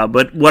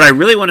 But what I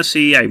really want to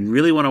see, I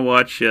really want to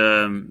watch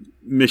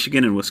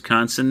Michigan and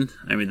Wisconsin.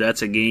 I mean,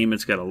 that's a game.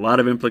 It's got a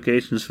lot of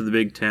implications for the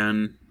Big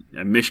Ten.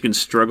 Michigan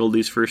struggled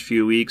these first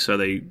few weeks. Are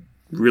they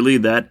really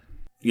that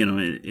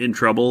in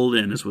trouble?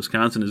 And is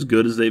Wisconsin as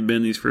good as they've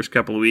been these first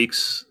couple of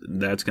weeks?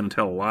 That's going to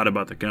tell a lot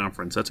about the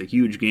conference. That's a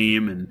huge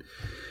game, and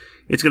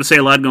it's going to say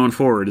a lot going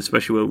forward,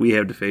 especially what we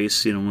have to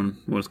face, when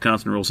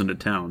Wisconsin rolls into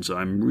town. So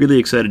I'm really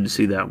excited to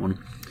see that one.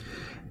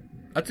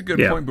 That's a good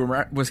point,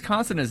 Boomer.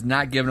 Wisconsin has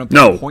not given up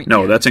a point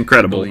yet, that's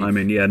incredible. I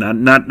mean,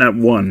 not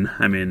one.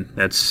 I mean,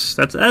 that's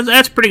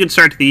a pretty good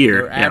start to the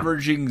year. They're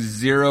averaging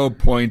 0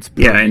 points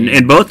per game.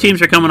 And both teams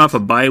are coming off a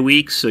bye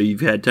week, so you've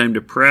had time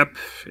to prep,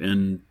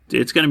 and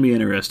it's going to be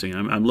interesting.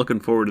 I'm looking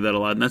forward to that a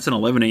lot, and that's an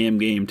 11 a.m.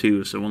 game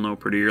too, so we'll know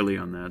pretty early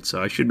on that.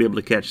 So I should be able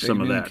to catch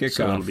some of that.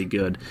 So that'll be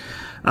good.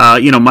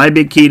 My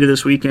big key to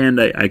this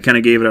weekend, I kind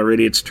of gave it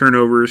already. It's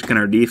turnovers. Can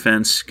our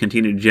defense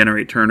continue to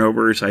generate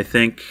turnovers? I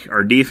think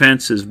our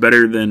defense is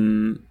better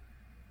than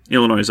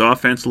Illinois'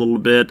 offense a little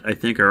bit. I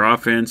think our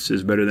offense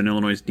is better than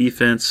Illinois'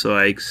 defense, so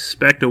I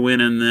expect a win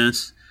in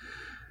this.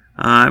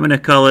 I'm going to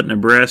call it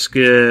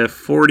Nebraska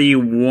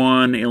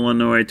 41,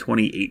 Illinois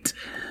 28.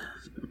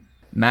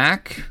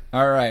 Mac,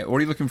 all right. What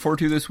are you looking forward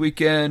to this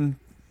weekend?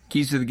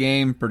 Keys to the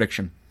game,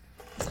 prediction.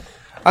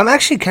 I'm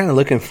actually kind of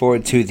looking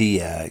forward to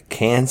the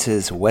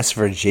Kansas-West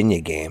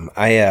Virginia game.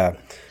 Hey,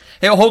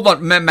 hold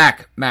on,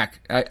 Mac.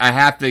 I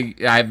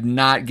have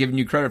not given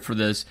you credit for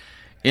this.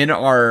 In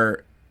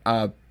our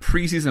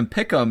preseason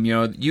pick'em,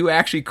 you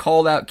actually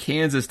called out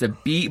Kansas to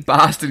beat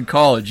Boston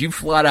College. You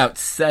flat out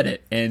said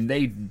it, and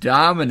they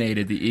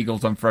dominated the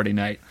Eagles on Friday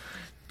night.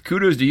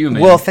 Kudos to you,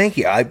 man. Well, thank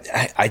you.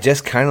 I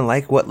just kind of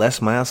like what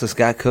Les Miles has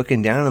got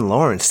cooking down in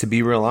Lawrence, to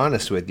be real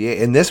honest with you.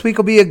 And this week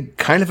will be a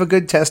kind of a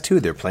good test too.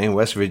 They're playing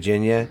West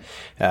Virginia.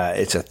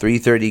 It's a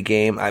 3:30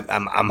 game.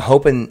 I'm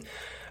hoping.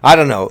 I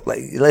don't know.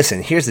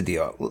 Listen, here's the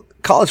deal.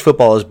 College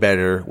football is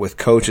better with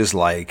coaches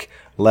like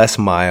Les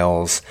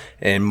Miles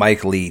and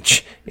Mike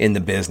Leach in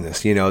the business.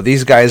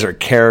 These guys are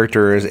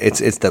characters. It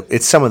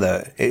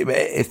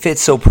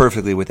fits so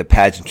perfectly with the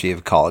pageantry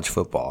of college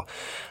football.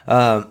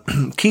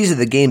 Keys to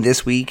the game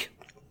this week.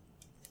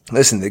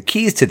 Listen, the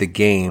keys to the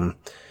game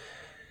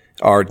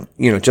are,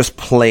 just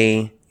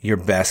play your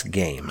best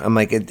game. I'm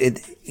like,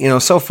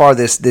 so far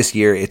this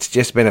year, it's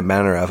just been a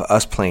matter of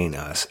us playing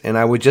us. And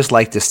I would just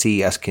like to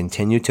see us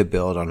continue to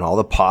build on all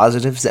the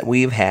positives that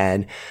we've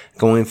had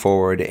going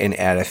forward and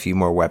add a few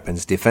more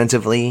weapons.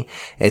 Defensively,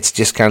 it's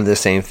just kind of the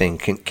same thing.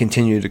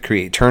 Continue to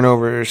create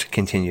turnovers,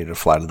 continue to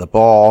fly to the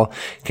ball,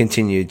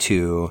 continue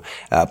to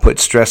put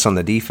stress on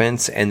the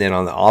defense, and then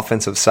on the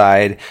offensive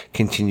side,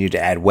 continue to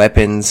add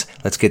weapons.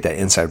 Let's get that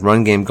inside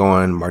run game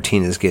going.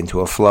 Martinez get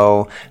into a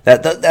flow.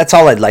 That's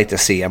all I'd like to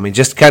see. I mean,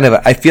 just kind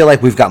of, I feel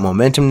like we've got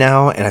momentum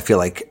now, and I feel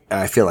like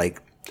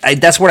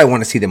that's what I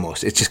want to see the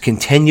most. It's just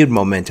continued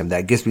momentum.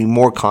 That gives me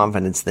more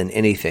confidence than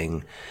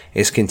anything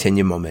is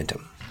continued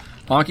momentum.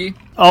 Honky?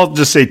 I'll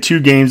just say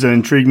 2 games that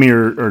intrigue me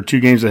are 2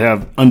 games that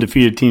have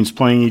undefeated teams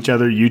playing each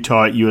other,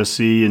 Utah at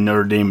USC and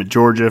Notre Dame at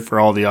Georgia, for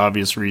all the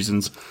obvious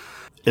reasons.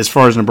 As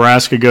far as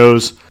Nebraska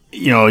goes,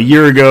 a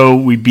year ago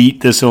we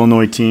beat this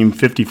Illinois team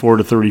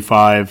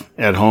 54-35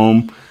 at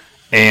home,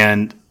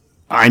 and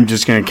I'm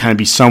just going to kind of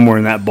be somewhere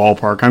in that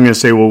ballpark. I'm going to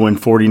say we'll win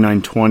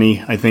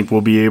 49-20. I think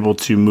we'll be able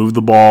to move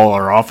the ball.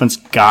 Our offense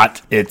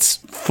got its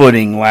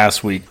footing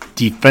last week.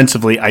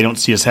 Defensively, I don't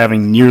see us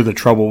having near the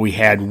trouble we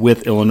had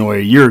with Illinois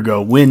a year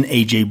ago when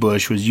A.J.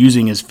 Bush was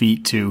using his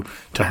feet to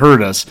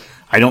hurt us.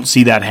 I don't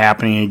see that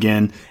happening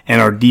again.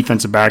 And our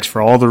defensive backs, for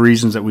all the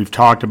reasons that we've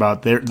talked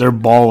about, they're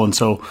balling.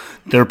 So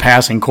their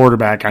passing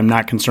quarterback, I'm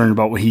not concerned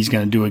about what he's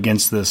going to do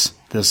against this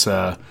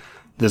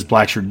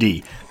Blackshirt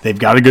D. They've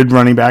got a good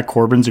running back.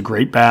 Corbin's a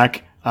great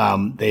back.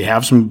 They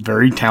have some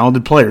very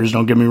talented players,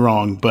 don't get me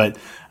wrong, but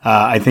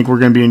I think we're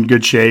going to be in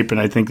good shape, and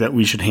I think that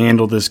we should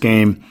handle this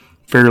game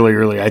fairly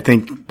early. I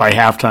think by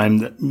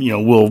halftime,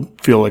 we'll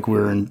feel like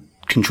we're in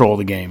control of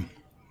the game.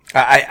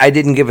 I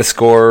didn't give a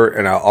score,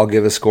 and I'll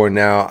give a score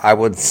now. I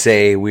would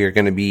say we are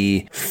going to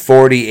be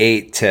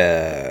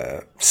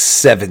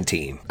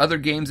 48-17. Other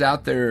games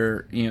out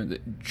there,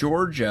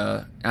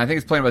 Georgia, I think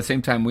it's playing about the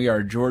same time we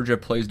are. Georgia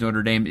plays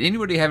Notre Dame.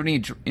 Anybody have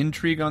any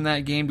intrigue on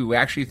that game? Do we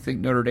actually think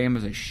Notre Dame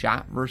has a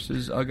shot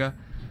versus UGA?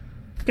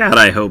 God,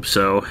 I hope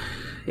so.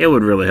 It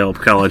would really help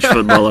college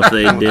football if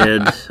they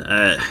did.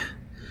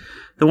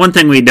 The one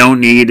thing we don't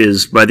need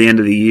is, by the end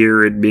of the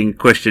year, it being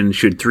questioned,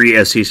 should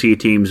 3 SEC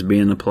teams be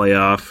in the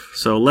playoff?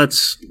 So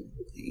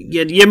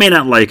you may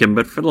not like him,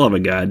 but for the love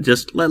of God,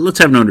 just let's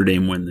have Notre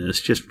Dame win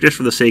this. Just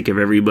for the sake of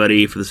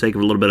everybody, for the sake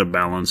of a little bit of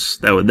balance.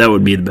 That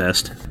would be the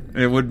best.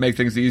 It would make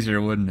things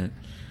easier, wouldn't it?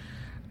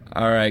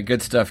 All right,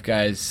 good stuff,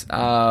 guys.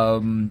 I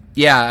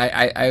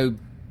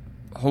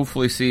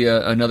hopefully see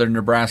another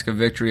Nebraska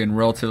victory in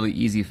relatively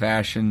easy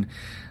fashion.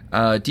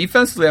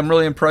 Defensively, I'm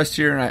really impressed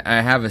here, and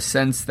I have a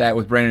sense that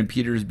with Brandon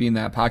Peters being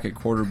that pocket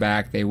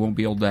quarterback, they won't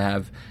be able to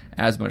have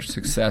as much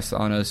success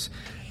on us.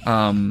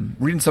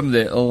 Reading some of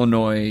the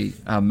Illinois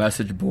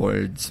message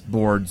boards,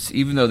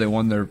 even though they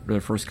won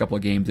their first couple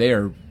of games, they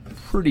are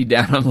pretty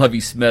down on Lovie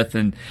Smith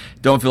and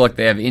don't feel like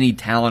they have any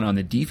talent on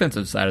the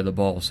defensive side of the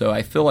ball. So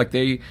I feel like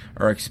they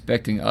are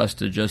expecting us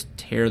to just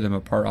tear them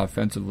apart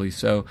offensively.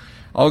 So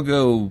I'll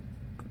go,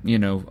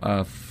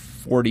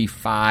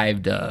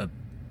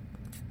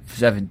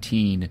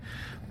 45-17,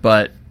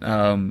 but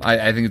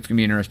I think it's going to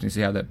be interesting to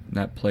see how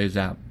that plays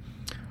out.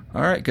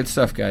 All right, good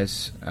stuff,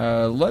 guys.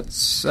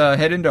 Let's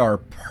head into our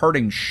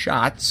parting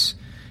shots,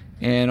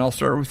 and I'll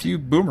start with you,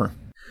 Boomer.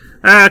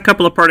 A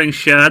couple of parting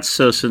shots.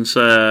 So since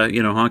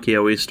Honky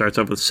always starts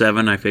off with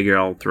 7, I figure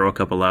I'll throw a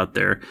couple out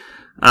there.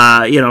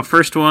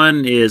 First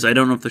one is, I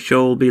don't know if the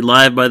show will be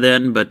live by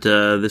then, but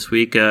this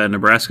week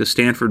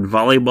Nebraska-Stanford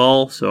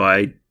volleyball. So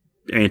I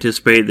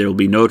anticipate there will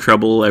be no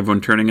trouble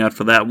everyone turning out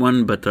for that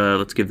one, but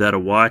let's give that a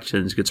watch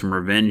and let's get some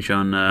revenge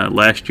on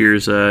last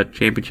year's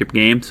championship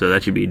game, so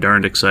that should be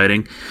darned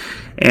exciting.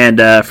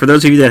 And for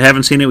those of you that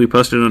haven't seen it, we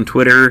posted it on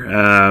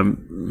Twitter.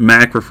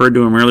 Mac referred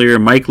to him earlier.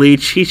 Mike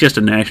Leach, he's just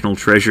a national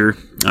treasure.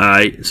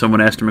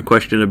 Someone asked him a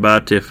question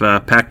about if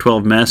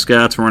Pac-12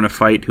 mascots were in a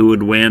fight, who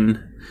would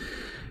win?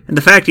 And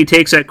the fact he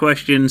takes that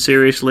question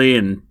seriously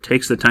and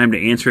takes the time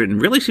to answer it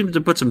and really seems to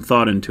put some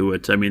thought into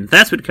it. I mean,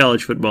 that's what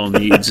college football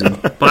needs, and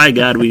by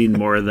God, we need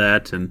more of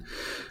that. And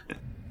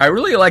I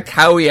really liked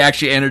how he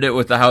actually ended it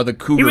with how the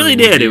Cougar. He really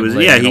did. It was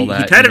he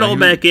tied it all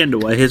back into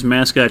why his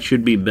mascot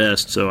should be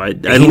best. So I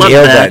love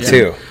that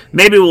too.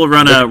 Maybe we'll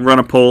run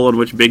a poll on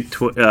which Big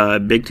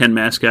Ten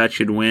mascot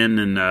should win.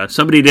 And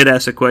somebody did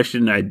ask a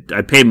question. I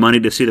pay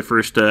money to see the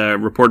first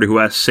reporter who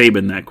asked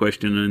Saban that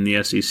question in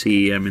the SEC.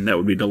 I mean, that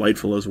would be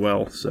delightful as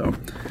well. So,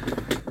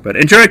 but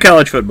enjoy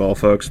college football,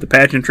 folks. The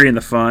pageantry and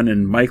the fun,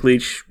 and Mike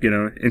Leach,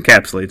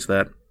 encapsulates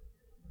that.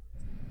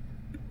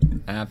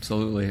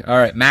 Absolutely. All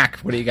right, Mac,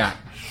 what do you got?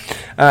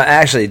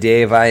 Actually,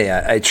 Dave,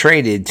 I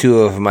traded 2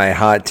 of my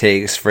hot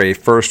takes for a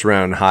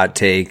first-round hot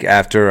take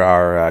after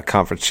our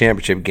conference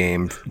championship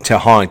game to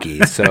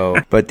Honky. So,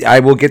 but I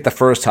will get the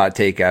first hot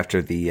take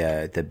after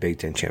the Big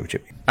Ten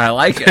championship game. I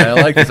like it. I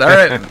like this. All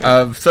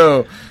right.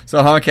 So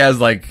Honky has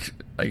like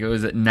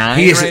was it 9?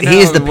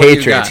 He's the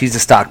Patriots. He's a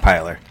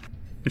stockpiler.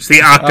 It's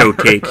the Octo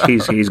take.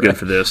 He's good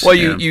for this. Well,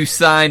 you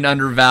signed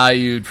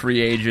undervalued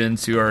free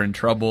agents who are in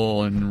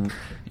trouble and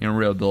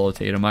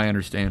rehabilitate them. I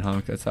understand,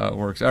 Hunk. That's how it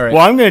works. All right.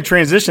 Well, I'm going to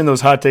transition those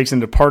hot takes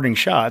into parting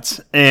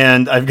shots,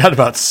 and I've got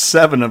about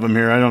 7 of them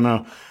here. I don't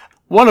know.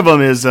 One of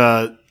them is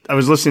I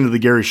was listening to the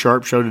Gary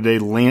Sharp show today.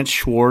 Lance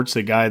Schwartz,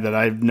 a guy that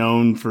I've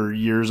known for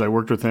years. I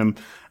worked with him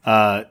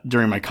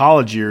during my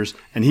college years,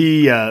 and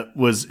he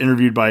was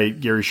interviewed by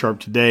Gary Sharp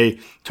today,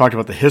 talked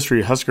about the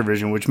history of Husker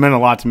Vision, which meant a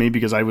lot to me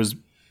because I was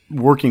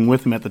working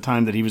with him at the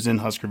time that he was in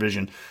Husker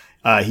Vision.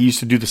 He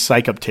used to do the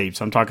Psych Up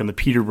tapes. I'm talking the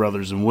Peter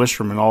Brothers and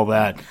Wistrom and all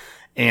that.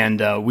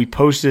 And we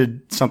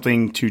posted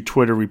something to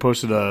Twitter. We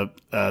posted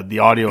the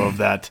audio of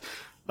that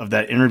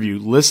interview.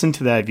 Listen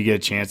to that if you get a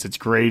chance. It's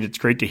great. It's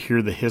great to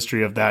hear the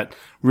history of that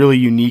really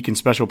unique and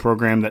special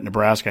program that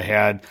Nebraska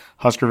had.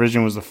 Husker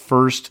Vision was the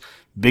first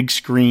big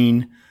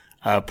screen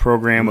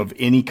program of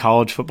any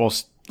college football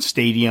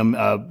stadium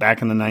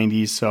back in the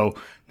 90s. So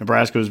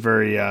Nebraska was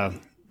very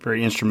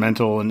very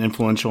instrumental and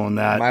influential in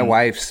that. My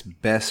wife's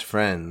best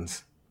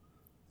friend's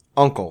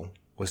uncle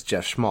was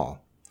Jeff Schmall.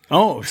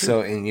 Oh, sure.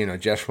 So,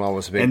 and Jeff Schmall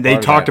was a big and they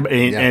talked about,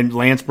 and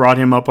Lance brought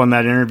him up on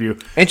that interview.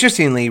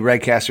 Interestingly,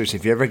 Redcasters,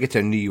 if you ever get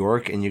to New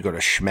York and you go to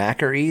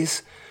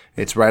Schmackery's,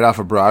 it's right off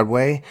of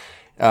Broadway.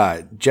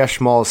 Jeff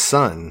Schmall's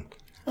son,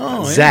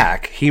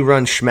 Zach, he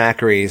runs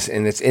Schmackery's,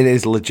 and it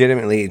is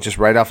legitimately just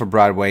right off of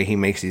Broadway. He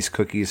makes these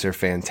cookies; they're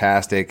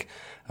fantastic.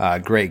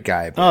 Great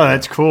guy. But,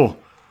 that's cool.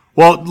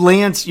 Well,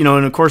 Lance, and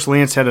of course,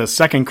 Lance had a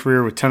second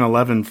career with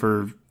 10-11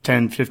 for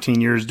 10, 15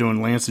 years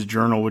doing Lance's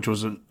Journal, which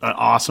was an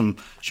awesome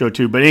show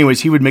too. But anyways,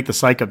 he would make the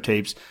Psych Up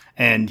tapes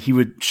and he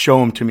would show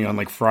them to me on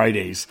like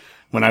Fridays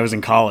when I was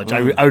in college.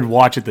 I would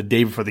watch it the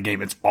day before the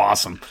game. It's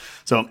awesome.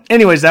 So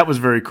anyways, that was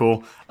very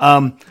cool.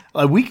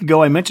 A week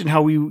ago, I mentioned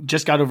how we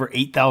just got over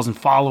 8,000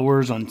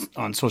 followers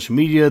on social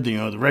media. The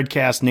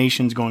Redcast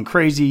Nation's going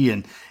crazy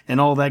and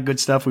all that good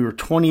stuff. We were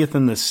 20th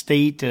in the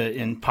state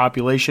in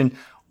population.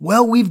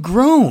 Well, we've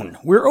grown.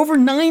 We're over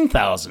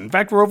 9,000. In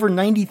fact, we're over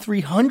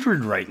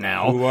 9,300 right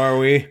now. Who are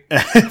we?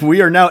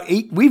 We are now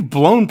 8. We've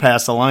blown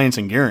past Alliance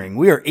and Gering.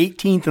 We are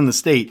 18th in the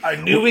state. I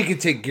knew we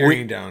could take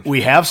Gering down.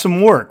 We have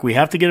some work. We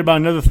have to get about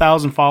another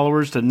 1,000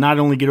 followers to not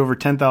only get over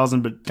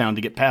 10,000, but down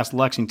to get past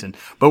Lexington.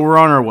 But we're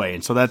on our way,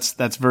 and so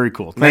that's very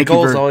cool. My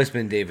goal's always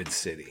been David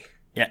City.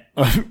 Yeah.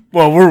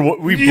 Well,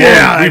 we've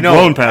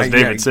blown past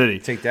David City.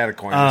 Take that,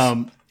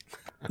 Aquinas.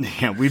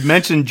 Yeah, we've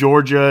mentioned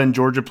Georgia and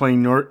Georgia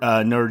playing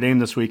Notre Dame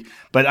this week,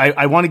 but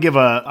I want to give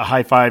a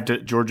high five to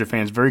Georgia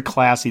fans. Very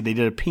classy. They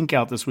did a pink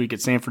out this week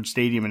at Sanford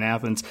Stadium in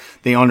Athens.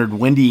 They honored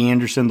Wendy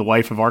Anderson, the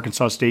wife of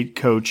Arkansas State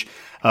coach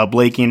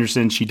Blake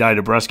Anderson. She died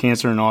of breast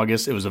cancer in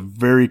August. It was a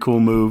very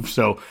cool move.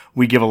 So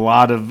we give a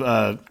lot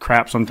of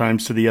crap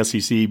sometimes to the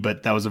SEC,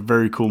 but that was a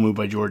very cool move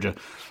by Georgia.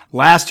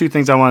 Last two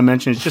things I want to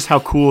mention is just how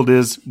cool it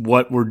is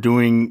what we're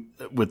doing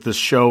with this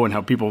show and how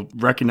people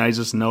recognize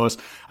us and know us.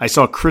 I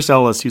saw Chris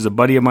Ellis. He's a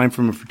buddy of mine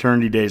from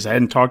fraternity days. I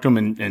hadn't talked to him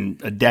in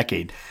a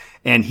decade.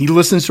 And he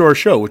listens to our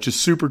show, which is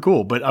super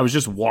cool. But I was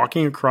just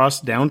walking across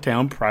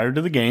downtown prior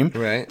to the game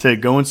to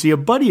go and see a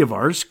buddy of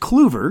ours,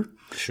 Kluver,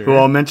 who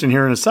I'll mention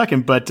here in a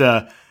second. But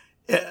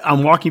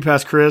I'm walking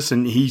past Chris,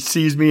 and he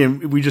sees me,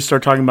 and we just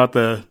start talking about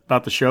the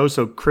show.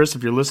 So, Chris,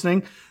 if you're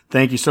listening,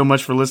 thank you so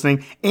much for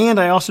listening. And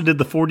I also did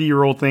the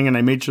 40-year-old thing, and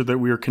I made sure that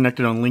we were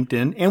connected on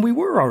LinkedIn, and we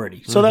were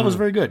already. So that was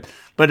very good.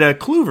 But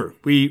Kluver,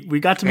 we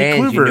got to meet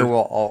Kluver. And you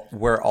know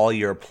where all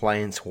your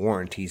appliance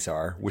warranties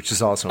are, which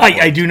is also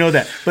I do know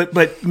that.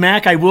 But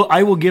Mac, I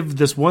will give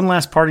this one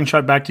last parting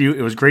shot back to you.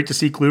 It was great to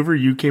see Kluver.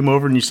 You came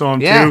over and you saw him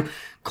too.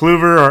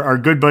 Kluver, our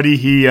good buddy,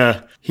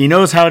 he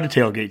knows how to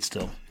tailgate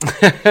still.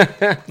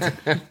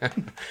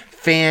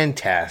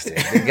 Fantastic.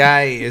 The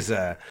guy is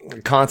a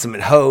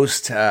consummate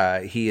host.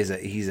 He's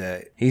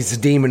a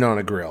demon on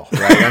a grill,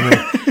 right? I mean,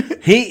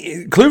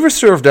 Kluver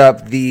served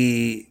up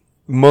the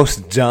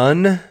most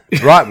done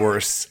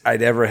bratwursts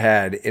I'd ever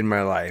had in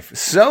my life.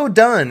 So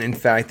done, in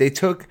fact, they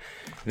took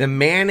the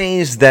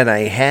mayonnaise that I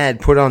had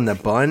put on the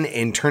bun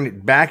and turned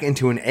it back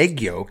into an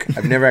egg yolk.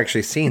 I've never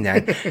actually seen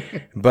that.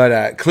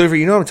 But Kluver,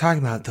 you know what I'm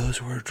talking about.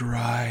 Those were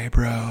dry,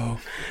 bro.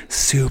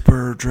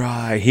 Super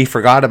dry. He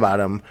forgot about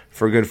them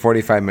for a good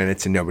 45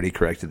 minutes and nobody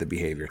corrected the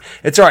behavior.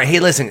 It's all right. Hey,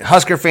 listen,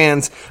 Husker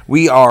fans,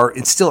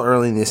 it's still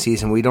early in this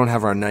season. We don't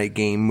have our night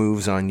game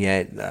moves on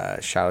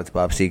yet. Shout out to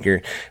Bob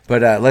Seeger.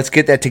 But let's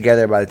get that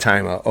together by the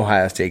time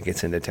Ohio State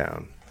gets into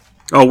town.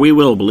 Oh, we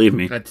will, believe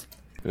me. That's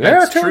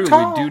true.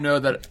 We do know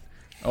that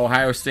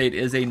Ohio State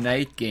is a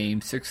night game,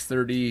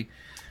 6:30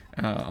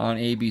 on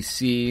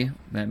ABC.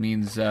 That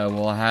means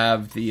we'll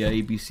have the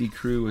ABC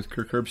crew with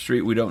Kirk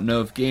Herbstreit. We don't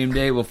know if game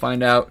day. We'll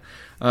find out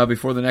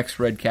before the next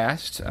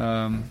Redcast.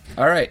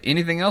 All right.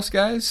 Anything else,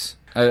 guys?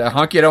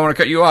 Honky, I don't want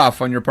to cut you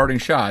off on your parting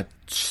shot.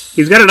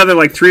 He's got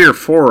another 3 or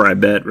 4, I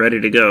bet, ready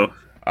to go.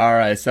 All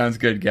right. Sounds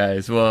good,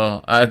 guys.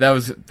 Well,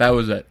 that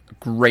was a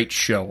great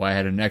show. I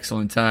had an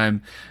excellent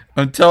time.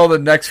 Until the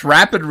next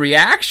rapid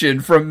reaction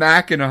from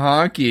Mac and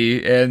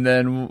Honky, and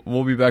then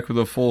we'll be back with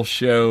a full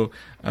show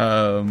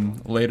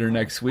later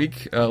next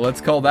week.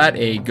 Let's call that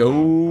a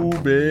Go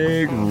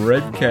Big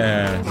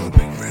Redcast.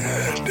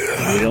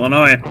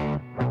 Illinois.